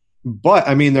 But,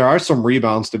 there are some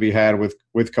rebounds to be had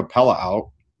with Capella out.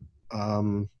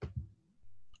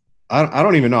 I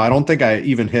don't even know. I don't think I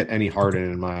even hit any Harden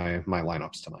in my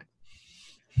lineups tonight.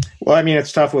 Well,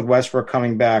 it's tough with Westbrook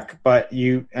coming back, but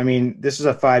this is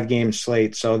a 5-game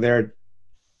slate, so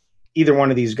either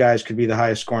one of these guys could be the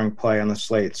highest scoring play on the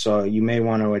slate. So you may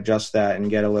want to adjust that and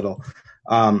get a little.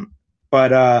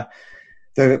 But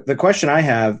the question I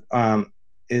have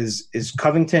is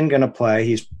Covington going to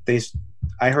play?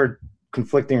 I heard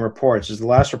conflicting reports. Is the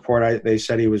last report they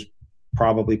said he was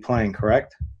probably playing,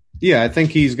 correct? Yeah, I think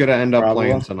he's going to end up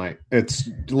playing tonight. It's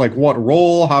like what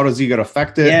role? How does he get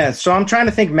affected? Yeah, so I'm trying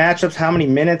to think matchups, how many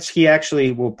minutes he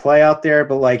actually will play out there.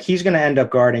 But he's going to end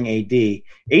up guarding AD.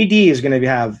 AD is going to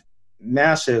have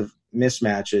massive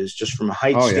mismatches just from a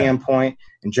height standpoint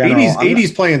in general.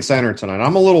 AD's playing center tonight.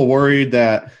 I'm a little worried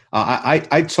that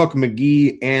I took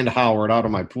McGee and Howard out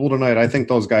of my pool tonight. I think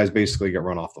those guys basically get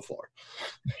run off the floor.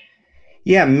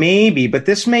 Yeah, maybe, but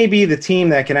this may be the team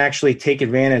that can actually take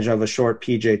advantage of a short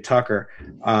PJ Tucker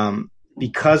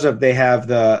because they have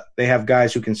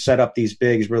guys who can set up these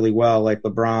bigs really well, like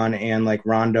LeBron and like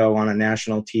Rondo on a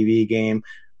national TV game,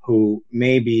 who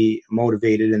may be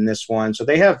motivated in this one. So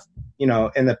they have, in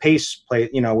the pace play,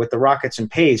 with the Rockets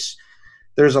and pace,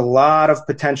 there's a lot of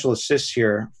potential assists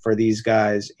here for these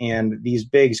guys, and these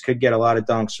bigs could get a lot of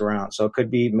dunks around. So it could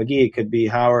be McGee, it could be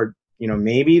Howard.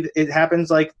 Maybe it happens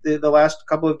like the last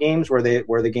couple of games where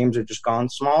the games have just gone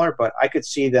smaller, but I could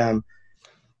see the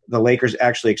Lakers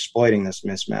actually exploiting this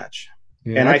mismatch.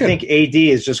 Yeah, and I think AD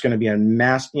is just going to be a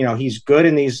mass. He's good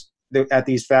in at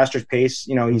these faster pace.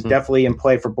 He's definitely in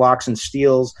play for blocks and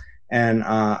steals, and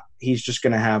he's just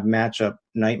going to have matchup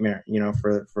nightmare.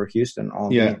 For Houston all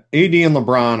game. AD and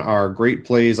LeBron are great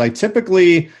plays. I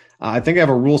typically I think I have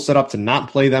a rule set up to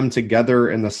not play them together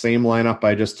in the same lineup.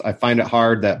 I find it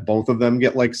hard that both of them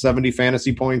get like 70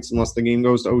 fantasy points unless the game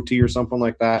goes to OT or something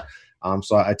like that.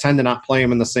 So I tend to not play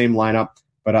them in the same lineup,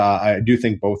 but I do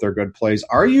think both are good plays.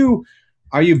 Are you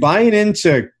buying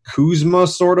into Kuzma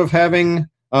sort of having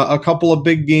a couple of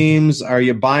big games? Are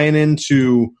you buying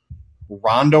into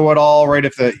Rondo at all? Right,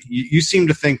 if you seem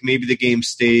to think maybe the game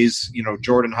stays,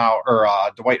 Jordan Howard or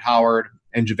Dwight Howard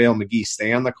and JaVale McGee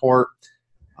stay on the court.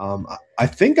 I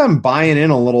think I'm buying in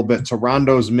a little bit to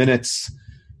Rondo's minutes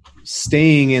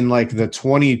staying in like the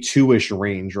 22-ish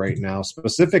range right now,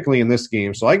 specifically in this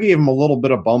game. So I gave him a little bit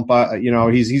of bump.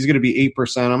 He's going to be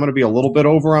 8%. I'm going to be a little bit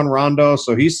over on Rondo.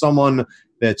 So he's someone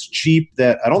that's cheap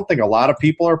that I don't think a lot of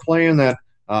people are playing that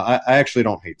I actually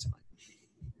don't hate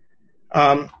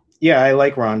tonight. Yeah, I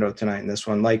like Rondo tonight in this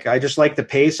one. Like, I just like the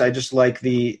pace. I just like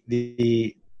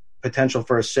the potential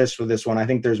for assists with this one. I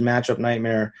think there's matchup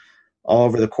nightmare all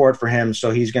over the court for him, so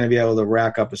he's going to be able to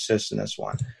rack up assists in this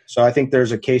one. So I think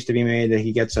there's a case to be made that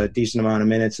he gets a decent amount of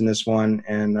minutes in this one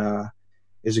and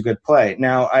is a good play.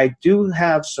 Now, I do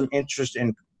have some interest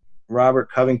in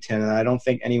Robert Covington, and I don't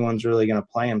think anyone's really going to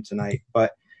play him tonight.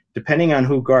 But depending on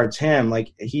who guards him,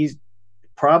 like, he's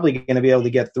probably going to be able to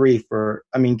get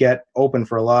get open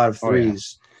for a lot of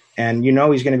threes. Oh, yeah. And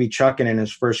he's going to be chucking in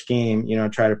his first game,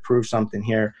 try to prove something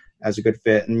here as a good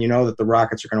fit. And that the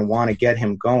Rockets are going to want to get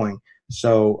him going.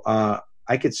 So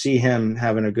I could see him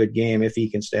having a good game if he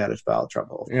can stay out of foul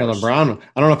trouble. Yeah, LeBron,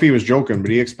 I don't know if he was joking, but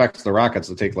he expects the Rockets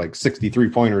to take like 63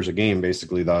 pointers a game,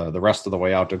 basically the rest of the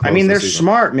way out to close they're the season.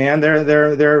 Smart, man.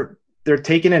 They're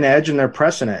taking an edge and they're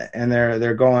pressing it and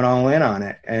they're going all in on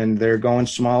it and they're going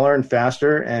smaller and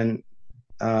faster. And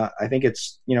I think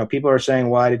it's, people are saying,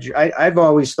 why did you, I've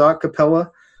always thought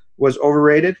Capella was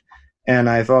overrated and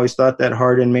I've always thought that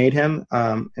Harden made him.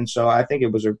 And so I think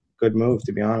it was a good move,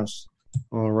 to be honest.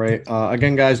 All right.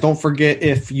 Again, guys, don't forget,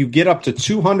 if you get up to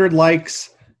 200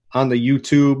 likes on the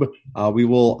YouTube, we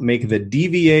will make the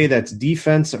DVA, that's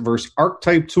defense versus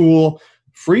archetype tool,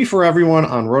 free for everyone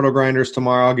on RotoGrinders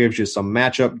tomorrow. Gives you some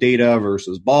matchup data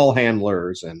versus ball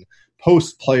handlers and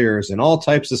post players and all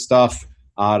types of stuff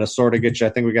to sort of get you. I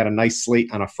think we got a nice slate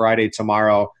on a Friday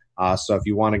tomorrow. So if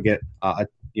you want to get,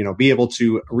 be able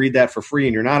to read that for free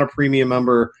and you're not a premium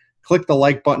member, click the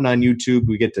like button on YouTube.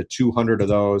 We get to 200 of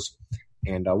those,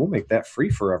 and we'll make that free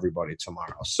for everybody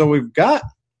tomorrow. So we've got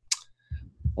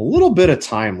a little bit of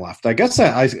time left. I guess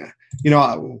I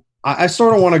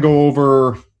sort of want to go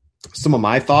over some of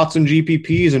my thoughts on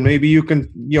GPPs, and maybe you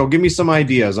can, give me some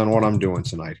ideas on what I'm doing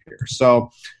tonight here. So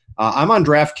I'm on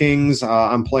DraftKings.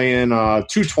 I'm playing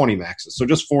 220 maxes, so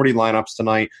just 40 lineups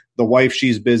tonight. The wife,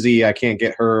 she's busy. I can't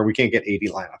get her. We can't get 80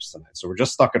 lineups tonight, so we're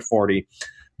just stuck at 40.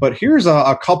 But here's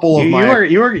a couple of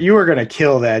you were going to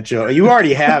kill that joke. You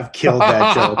already have killed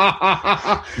that joke.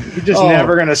 You're just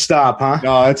never going to stop, huh?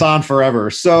 No, it's on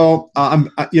forever. So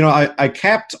I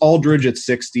capped Aldridge at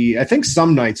 60. I think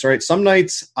some nights, right? Some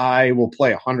nights I will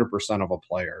play 100% of a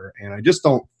player, and I just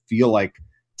don't feel like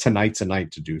tonight's a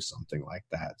night to do something like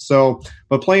that. So,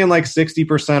 but playing like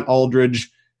 60%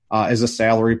 Aldridge is a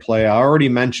salary play. I already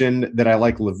mentioned that I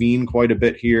like Levine quite a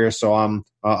bit here, so I'm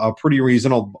a pretty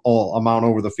reasonable amount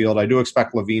over the field. I do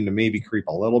expect Levine to maybe creep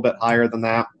a little bit higher than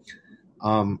that.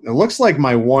 It looks like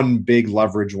my one big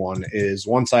leverage one is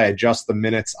once I adjust the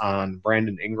minutes on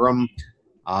Brandon Ingram,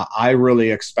 I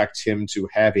really expect him to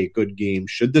have a good game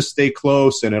should this stay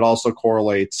close, and it also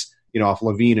correlates. If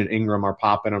Levine and Ingram are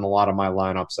popping in a lot of my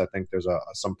lineups, I think there's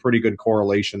some pretty good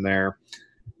correlation there.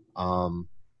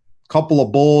 Couple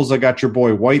of Bulls. I got your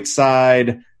boy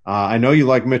Whiteside. I know you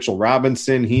like Mitchell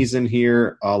Robinson. He's in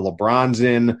here. LeBron's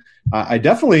in.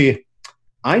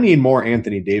 I need more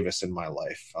Anthony Davis in my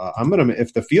life.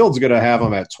 If the field's going to have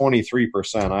him at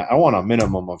 23%, I want a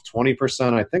minimum of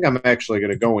 20%. I think I'm actually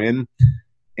going to go in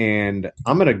and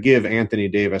I'm going to give Anthony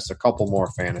Davis a couple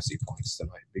more fantasy points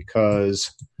tonight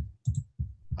because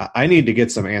I need to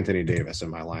get some Anthony Davis in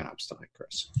my lineups tonight,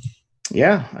 Chris.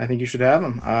 Yeah, I think you should have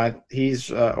him. He's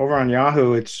over on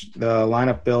Yahoo. It's the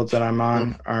lineup builds that I'm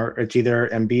on. It's either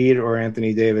Embiid or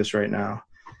Anthony Davis right now.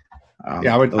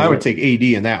 I would take AD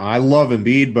in that one. I love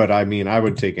Embiid, but I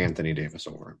would take Anthony Davis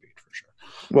over Embiid for sure.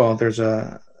 Well, there's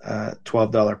a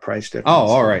 $12 price difference. Oh,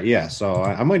 all right, yeah. So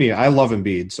I love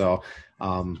Embiid, so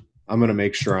I'm going to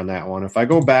make sure on that one. If I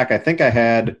go back, I think I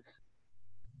had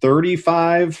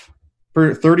 33%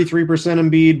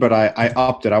 Embiid, but I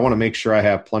upped it. I want to make sure I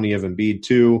have plenty of Embiid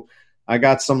too. I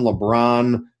got some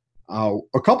LeBron.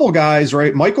 A couple guys,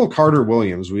 right? Michael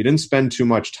Carter-Williams, we didn't spend too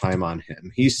much time on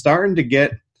him. He's starting to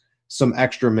get some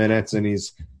extra minutes, and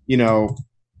he's,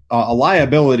 a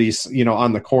liability,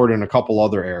 on the court in a couple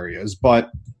other areas.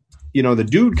 But the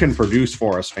dude can produce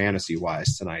for us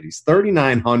fantasy-wise tonight. He's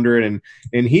 3,900,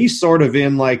 and he's sort of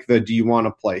in like the, do you want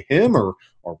to play him or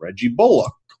Reggie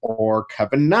Bullock or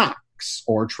Kevin Knox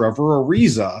or Trevor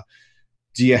Ariza?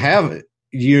 Do you have it?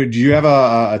 Do you have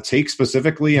a take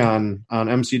specifically on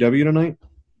MCW tonight?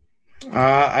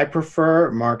 I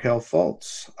prefer Markelle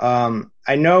Fultz.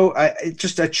 I know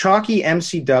just a chalky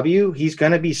MCW. He's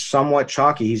going to be somewhat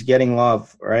chalky. He's getting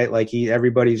love, right? Like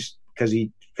everybody's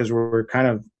because we're kind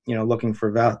of looking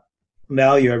for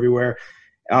value everywhere.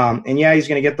 And yeah, he's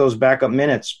going to get those backup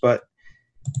minutes, but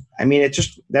I mean,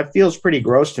 that feels pretty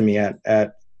gross to me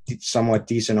at somewhat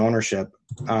decent ownership.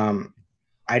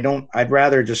 I'd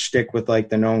rather just stick with like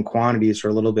the known quantities or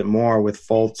a little bit more with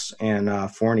Fultz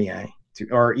and Fournier,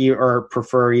 or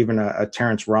prefer even a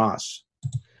Terrence Ross.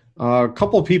 A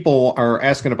couple of people are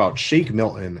asking about Shake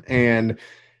Milton, and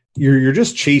you're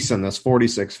just chasing this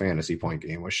 46 fantasy point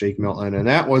game with Shake Milton, and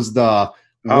that was the.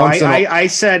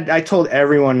 I told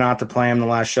everyone not to play him the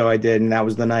last show I did, and that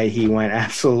was the night he went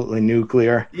absolutely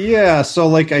nuclear. Yeah, so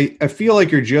like I feel like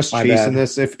you're just chasing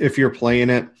this if you're playing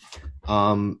it.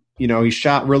 He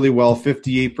shot really well,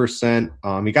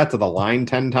 58%. He got to the line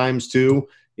 10 times too.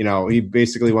 He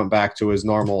basically went back to his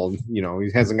normal,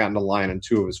 he hasn't gotten to the line in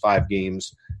 2 of his 5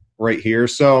 games right here.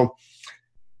 So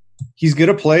he's going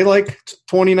to play like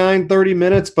 29, 30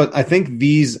 minutes, but I think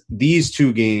these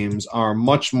 2 games are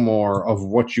much more of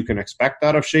what you can expect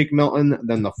out of Shake Milton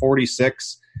than the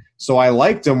 46. So I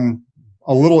liked him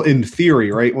a little in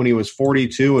theory, right? When he was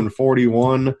 42 and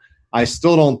 41, I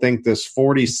still don't think this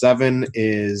 47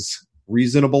 is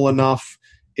reasonable enough.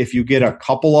 If you get a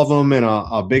couple of them in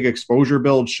a big exposure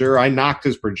build, sure. I knocked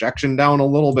his projection down a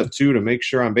little bit too to make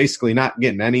sure I'm basically not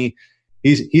getting any.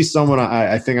 He's someone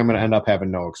I think I'm going to end up having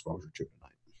no exposure to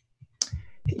tonight.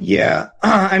 Yeah.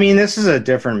 I mean, this is a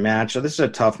different matchup. This is a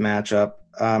tough matchup.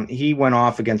 He went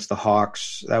off against the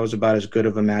Hawks. That was about as good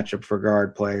of a matchup for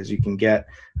guard play as you can get.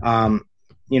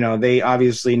 They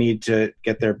obviously need to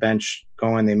get their bench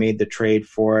going. They made the trade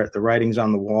for it. The writing's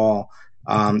on the wall.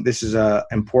 This is a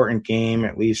important game,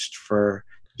 at least for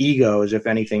egos, if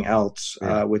anything else,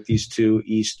 with these 2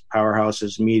 East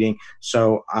powerhouses meeting.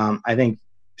 So I think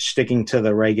sticking to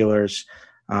the regulars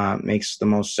makes the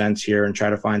most sense here, and try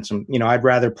to find some, I'd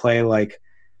rather play like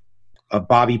a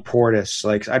Bobby Portis.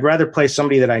 Like I'd rather play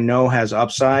somebody that I know has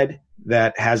upside,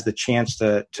 that has the chance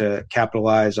to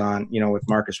capitalize on, with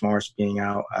Marcus Morris being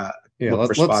out.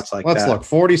 Let's look.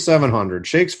 4,700.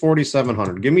 Shake's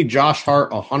 4,700. Give me Josh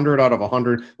Hart 100 out of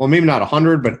 100. Well, maybe not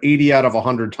 100, but 80 out of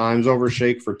 100 times over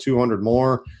Shake for 200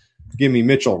 more. Give me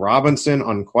Mitchell Robinson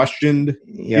unquestioned.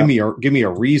 Yep. Give me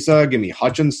Ariza. Give me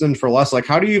Hutchinson for less. Like,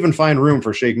 how do you even find room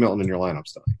for Shake Milton in your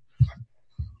lineups tonight?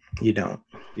 You don't.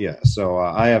 Yeah. So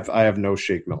I have no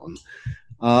Shake Milton.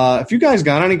 If you guys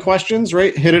got any questions,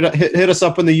 right, hit us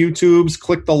up in the YouTubes.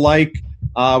 Click the like.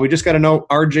 We just got to know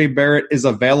RJ Barrett is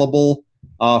available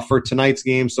for tonight's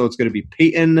game, so it's going to be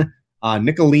Peyton,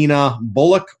 Nicolina,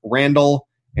 Bullock, Randall,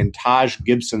 and Taj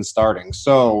Gibson starting.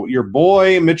 So your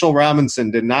boy Mitchell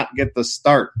Robinson did not get the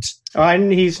start.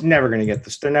 And he's never going to get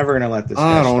this. They're never going to let this.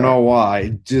 I don't know why.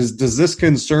 Does this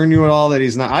concern you at all that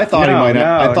he's not? I thought he might.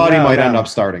 I thought he might end up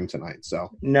starting tonight. So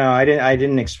no, I didn't. I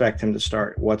didn't expect him to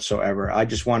start whatsoever. I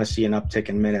just want to see an uptick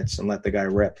in minutes and let the guy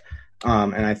rip.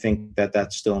 And I think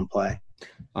that's still in play.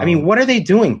 I mean, what are they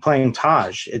doing playing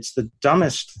Taj? It's the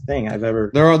dumbest thing I've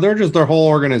ever. They're just their whole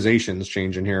organization's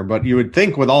changing here. But you would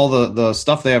think with all the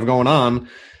stuff they have going on,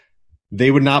 they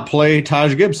would not play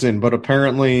Taj Gibson. But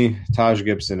apparently, Taj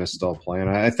Gibson is still playing.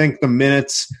 I think the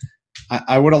minutes.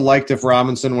 I would have liked if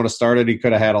Robinson would have started. He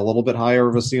could have had a little bit higher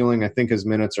of a ceiling. I think his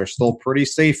minutes are still pretty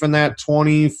safe in that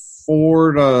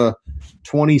 24 to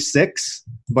 26.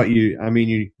 But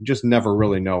you just never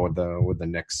really know with the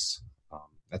Knicks.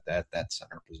 At that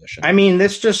center position. I mean,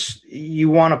 you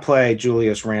want to play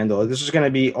Julius Randle. This is going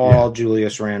to be all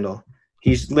Julius Randle.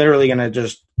 He's literally going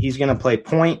to he's going to play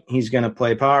point. He's going to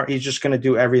play power. He's just going to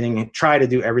do everything, try to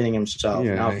do everything himself.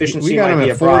 Yeah. Now, efficiency might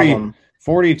be a 40, problem.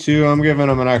 42, I'm giving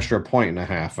him an extra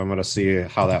 1.5. I'm going to see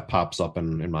how that pops up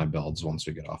in my builds once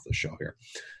we get off the show here.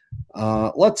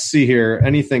 Let's see here.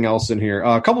 Anything else in here?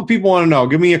 A couple people want to know.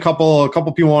 Give me a couple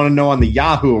people want to know on the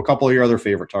Yahoo, a couple of your other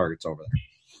favorite targets over there.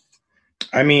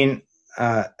 I mean,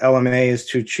 LMA is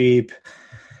too cheap.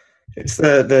 It's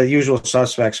the usual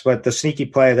suspects, but the sneaky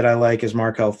play that I like is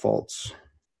Markelle Fultz.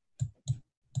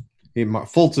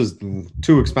 Fultz is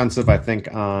too expensive, I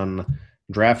think, on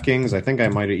DraftKings. I think I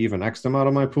might have even X'd him out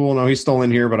of my pool. No, he's still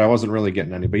in here, but I wasn't really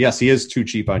getting any. But yes, he is too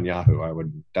cheap on Yahoo. I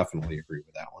would definitely agree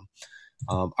with that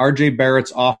one. RJ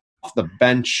Barrett's off the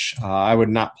bench. I would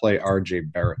not play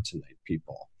RJ Barrett tonight,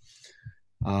 people.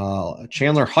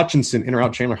 Chandler Hutchinson, in or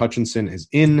out. Chandler Hutchinson is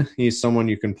in. He's someone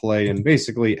you can play in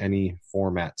basically any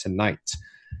format tonight.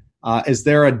 Is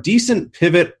there a decent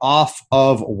pivot off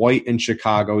of White in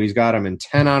Chicago? He's got him in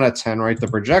 10 out of 10, right? The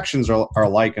projections are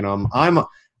liking him. I'm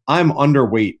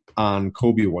underweight on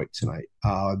Kobe White tonight.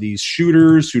 These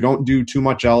shooters who don't do too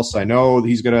much else, I know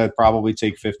he's going to probably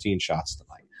take 15 shots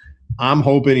tonight. I'm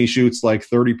hoping he shoots like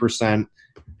 30%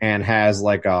 and has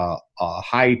like a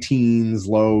high teens,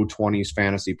 low 20s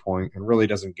fantasy point and really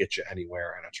doesn't get you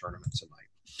anywhere in a tournament tonight.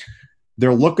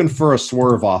 They're looking for a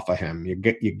swerve off of him.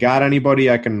 You got anybody?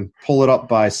 I can pull it up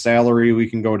by salary. We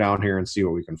can go down here and see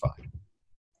what we can find.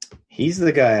 He's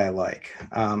the guy I like.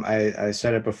 I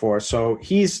said it before. So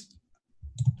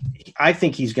I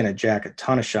think he's going to jack a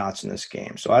ton of shots in this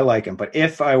game. So I like him. But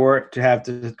if I were to have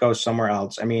to go somewhere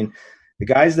else, I mean, the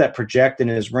guys that project in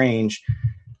his range.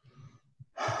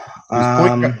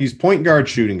 He's point guard,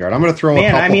 shooting guard. I'm going to throw a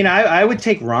couple. I mean, I would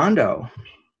take Rondo.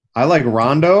 I like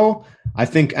Rondo. I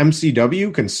think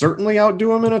MCW can certainly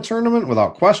outdo him in a tournament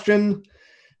without question.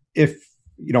 If,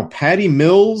 Patty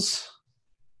Mills,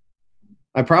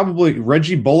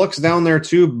 Reggie Bullock's down there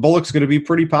too. Bullock's going to be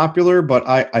pretty popular, but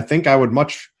I think I don't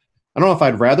know if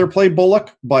I'd rather play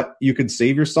Bullock, but you could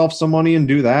save yourself some money and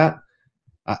do that.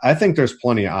 I think there's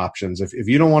plenty of options. If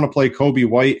you don't want to play Kobe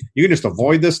White, you can just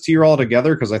avoid this tier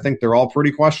altogether because I think they're all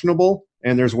pretty questionable,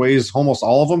 and there's ways almost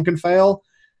all of them can fail.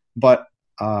 But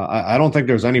I don't think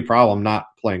there's any problem not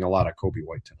playing a lot of Kobe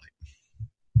White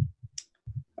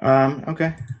tonight.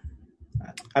 Okay.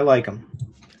 I like him.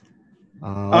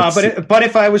 But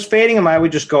if I was fading him, I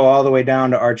would just go all the way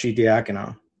down to Archie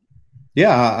Diacono.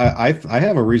 Yeah, I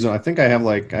have a reason. I think I had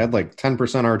like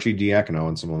 10% Archie Diacono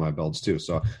in some of my builds too.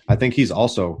 So I think he's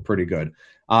also pretty good.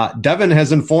 Devin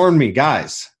has informed me,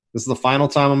 guys, this is the final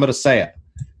time I'm going to say it.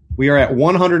 We are at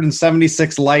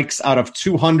 176 likes out of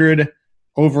 200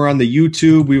 over on the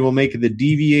YouTube. We will make the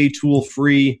DVA tool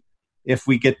free if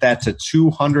we get that to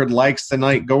 200 likes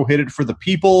tonight. Go hit it for the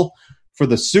people, for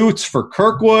the suits, for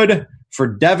Kirkwood, for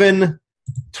Devin.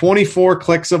 24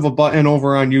 clicks of a button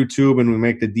over on YouTube, and we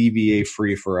make the DVA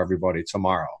free for everybody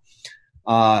tomorrow.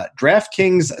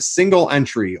 DraftKings single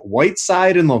entry,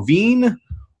 Whiteside and Levine,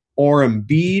 or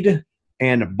Embiid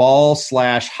and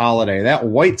Ball/Holiday. That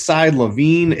Whiteside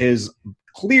Levine is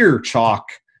clear chalk.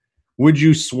 Would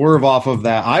you swerve off of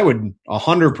that? I would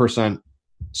 100%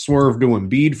 swerve to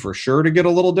Embiid for sure to get a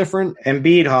little different.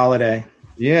 Embiid Holiday.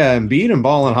 Yeah, Embiid and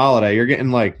Ball and Holiday. You're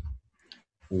getting like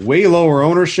way lower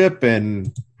ownership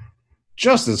and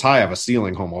just as high of a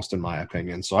ceiling almost, in my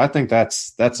opinion. So I think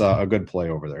that's a good play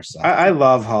over there. So I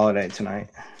love Holiday tonight.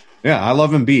 Yeah, I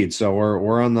love Embiid. So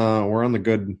we're on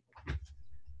the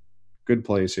good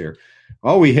plays here.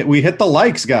 Oh, we hit the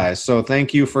likes, guys. So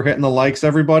thank you for hitting the likes,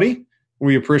 everybody.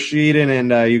 We appreciate it,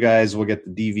 and you guys will get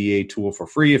the DVA tool for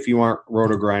free if you aren't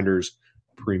RotoGrinders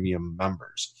premium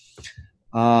members.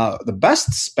 The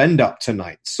best spend up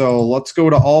tonight. So let's go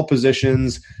to all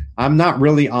positions. I'm not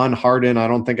really on Harden. I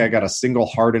don't think I got a single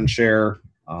Harden share.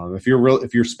 If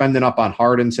you're spending up on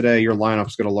Harden today, your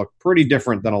lineup's going to look pretty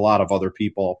different than a lot of other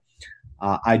people.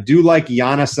 I do like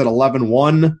Giannis at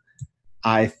 11-1.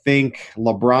 I think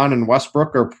LeBron and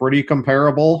Westbrook are pretty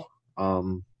comparable.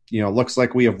 Looks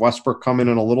like we have Westbrook coming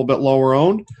in a little bit lower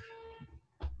owned.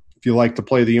 If you like to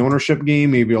play the ownership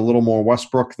game, maybe a little more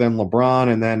Westbrook than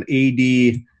LeBron, and then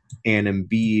AD and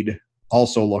Embiid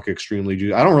also look extremely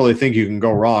juicy. I don't really think you can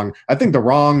go wrong. I think the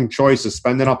wrong choice is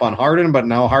spending up on Harden, but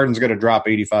now Harden's going to drop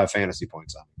 85 fantasy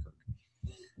points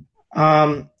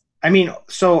on me.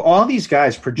 So all these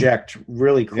guys project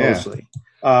really closely.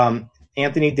 Yeah.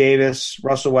 Anthony Davis,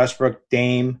 Russell Westbrook,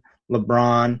 Dame,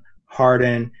 LeBron,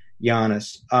 Harden,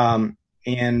 Giannis.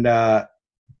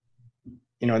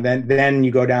 Then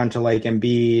you go down to like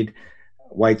Embiid,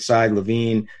 Whiteside,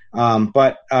 Levine.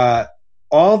 But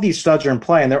all these studs are in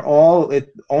play, and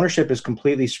ownership is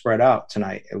completely spread out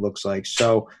tonight, it looks like.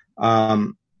 So,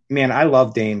 I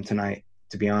love Dame tonight,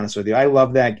 to be honest with you. I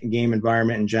love that game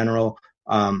environment in general.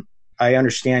 I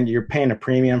understand you're paying a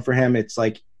premium for him. It's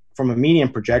like from a median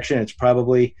projection, it's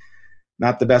probably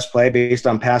not the best play based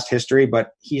on past history,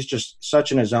 but he's just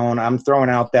such in his own. I'm throwing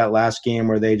out that last game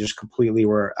where they just completely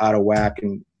were out of whack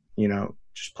and,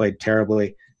 just played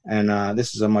terribly. And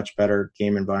this is a much better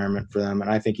game environment for them. And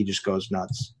I think he just goes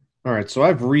nuts. All right. So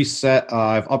I've reset.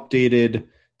 I've updated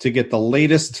to get the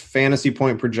latest fantasy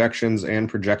point projections and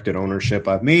projected ownership.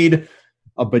 I've made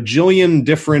a bajillion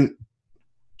different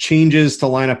changes to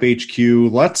lineup HQ.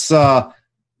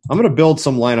 I'm going to build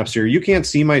some lineups here. You can't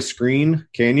see my screen,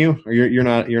 can you? Or you're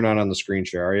not on the screen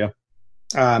share, are you?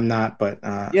 I'm not, but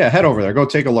yeah, head over there. Go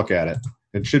take a look at it.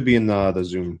 It should be in the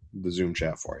Zoom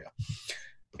chat for you.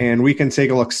 and we can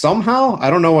take a look. Somehow, I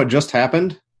don't know what just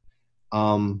happened,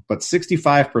 but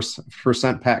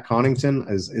 65% Pat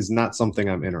Connaughton is not something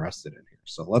I'm interested in here.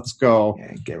 So let's go.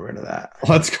 Yeah, get rid of that.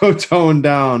 Let's go tone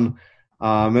down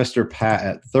Mr. Pat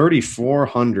at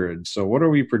 3,400. So what are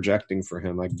we projecting for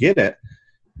him? I get it,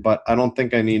 but I don't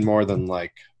think I need more than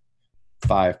like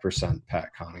 5% Pat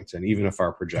Connaughton, even if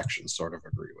our projections sort of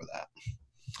agree with that.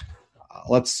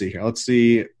 Let's see here. Let's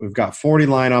see. We've got 40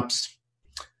 lineups,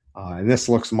 and this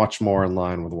looks much more in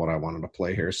line with what I wanted to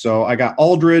play here. So I got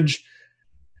Aldridge,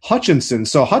 Hutchinson.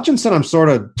 So Hutchinson, I'm sort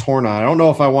of torn on. I don't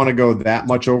know if I want to go that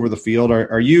much over the field.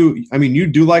 Are you? I mean, you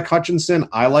do like Hutchinson.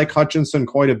 I like Hutchinson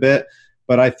quite a bit,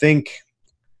 but I think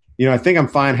I'm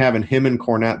fine having him and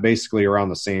Cornette basically around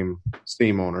the same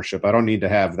ownership. I don't need to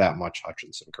have that much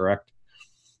Hutchinson, correct?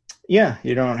 Yeah,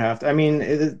 you don't have to. I mean,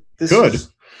 this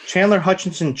is Chandler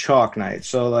Hutchinson chalk night.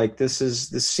 So, like, this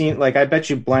scene. Like, I bet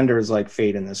you Blender is like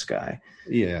fading this guy.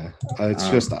 Yeah, it's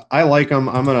just I like him.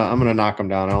 I'm gonna knock him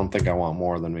down. I don't think I want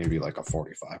more than maybe like a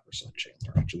 45%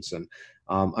 Chandler Hutchinson.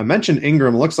 I mentioned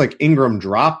Ingram. It looks like Ingram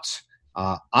dropped.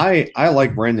 I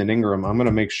like Brandon Ingram. I'm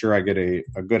gonna make sure I get a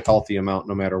good healthy amount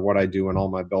no matter what I do in all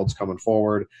my builds coming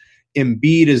forward.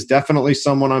 Embiid is definitely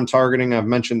someone I'm targeting. I've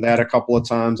mentioned that a couple of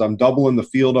times. I'm doubling the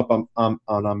field up on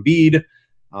Embiid.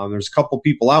 There's a couple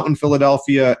people out in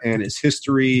Philadelphia, and his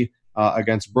history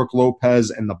against Brook Lopez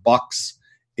and the Bucks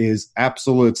is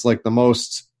absolute. It's like the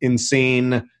most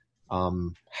insane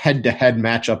head-to-head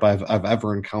matchup I've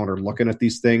ever encountered looking at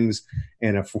these things.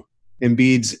 And if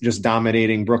Embiid's just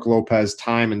dominating Brook Lopez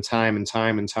time and time again,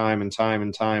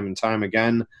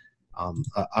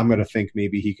 I'm going to think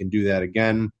maybe he can do that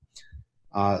again.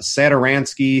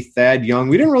 Satoransky, Thad Young.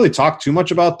 We didn't really talk too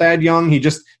much about Thad Young.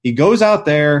 He goes out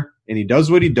there and he does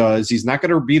what he does. He's not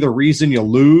going to be the reason you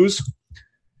lose.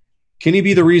 Can he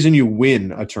be the reason you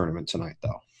win a tournament tonight,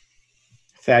 though?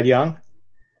 Thad Young?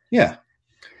 Yeah.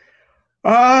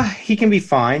 He can be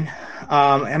fine.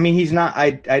 I mean, he's not.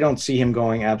 I don't see him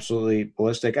going absolutely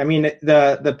ballistic. I mean,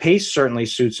 the pace certainly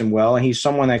suits him well, and he's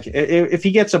someone that if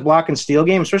he gets a block and steal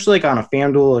game, especially like on a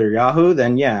FanDuel or Yahoo,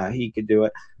 then yeah, he could do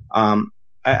it.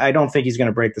 I don't think he's going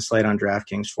to break the slate on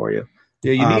DraftKings for you.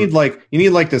 Yeah, you need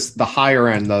the higher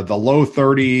end, the low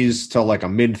 30s to like a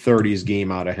mid 30s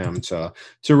game out of him to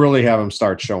really have him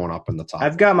start showing up in the top.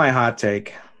 I've got my hot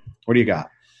take. What do you got?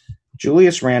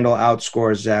 Julius Randle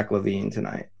outscores Zach LaVine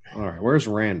tonight. All right, where's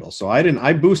Randall? So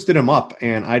I boosted him up,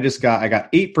 and I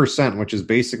got 8%, which is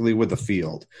basically with the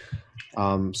field.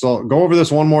 So go over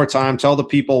this one more time. Tell the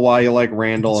people why you like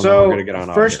Randall, and then we're gonna get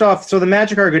on. First off, so the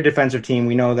Magic are a good defensive team.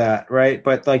 We know that, right?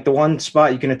 But like the one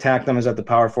spot you can attack them is at the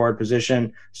power forward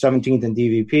position, 17th in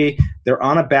DVP. They're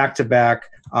on a back-to-back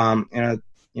in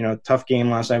a tough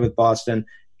game last night with Boston.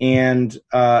 And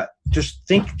just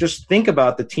think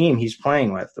about the team he's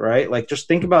playing with, right? Like just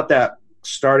think about that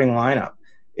starting lineup.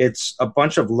 It's a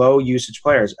bunch of low usage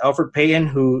players. Elfrid Payton,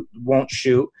 who won't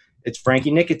shoot. It's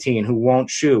Frankie Nicotine, who won't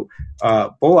shoot.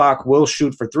 Bullock will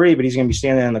shoot for three, but he's going to be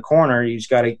standing in the corner. He's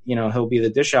got to, he'll be the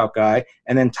dish out guy.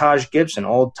 And then Taj Gibson,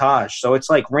 old Taj. So it's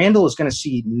like Randall is going to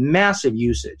see massive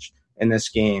usage in this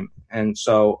game. And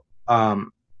so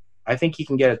I think he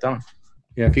can get it done.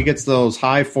 Yeah, if he gets those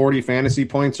high 40 fantasy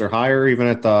points or higher, even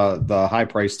at the high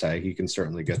price tag, he can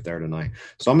certainly get there tonight.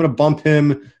 So I'm going to bump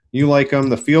him. You like him.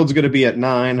 The field's going to be at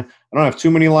 9. I don't have too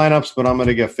many lineups, but I'm going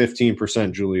to get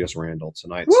 15% Julius Randle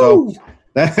tonight. Woo! So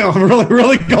I'm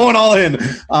really going all in.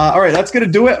 All right, that's going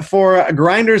to do it for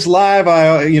Grinders Live.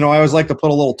 I always like to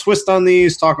put a little twist on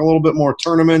these, talk a little bit more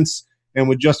tournaments, and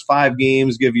with just 5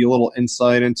 games, give you a little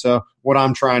insight into what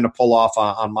I'm trying to pull off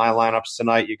on my lineups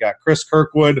tonight. You got Chris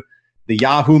Kirkwood, the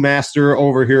Yahoo Master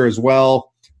over here as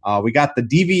well. We got the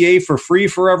DVA for free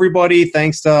for everybody.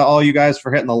 Thanks to all you guys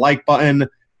for hitting the like button.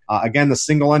 Again, the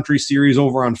single entry series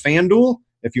over on FanDuel.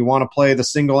 If you want to play the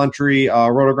single entry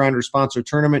RotoGrinders sponsored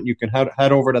tournament, you can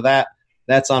head over to that.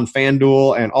 That's on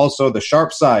FanDuel, and also the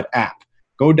Sharpside app.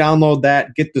 Go download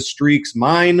that. Get the streaks.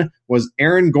 Mine was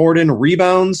Aaron Gordon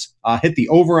rebounds. Hit the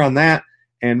over on that.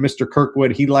 And Mr.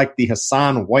 Kirkwood, he liked the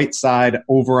Hassan Whiteside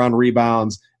over on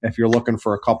rebounds if you're looking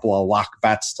for a couple of lock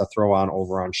bets to throw on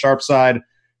over on Sharpside.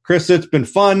 Chris, it's been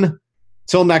fun.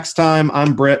 Till next time,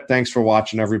 I'm Britt. Thanks for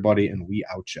watching, everybody, and we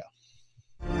out ya.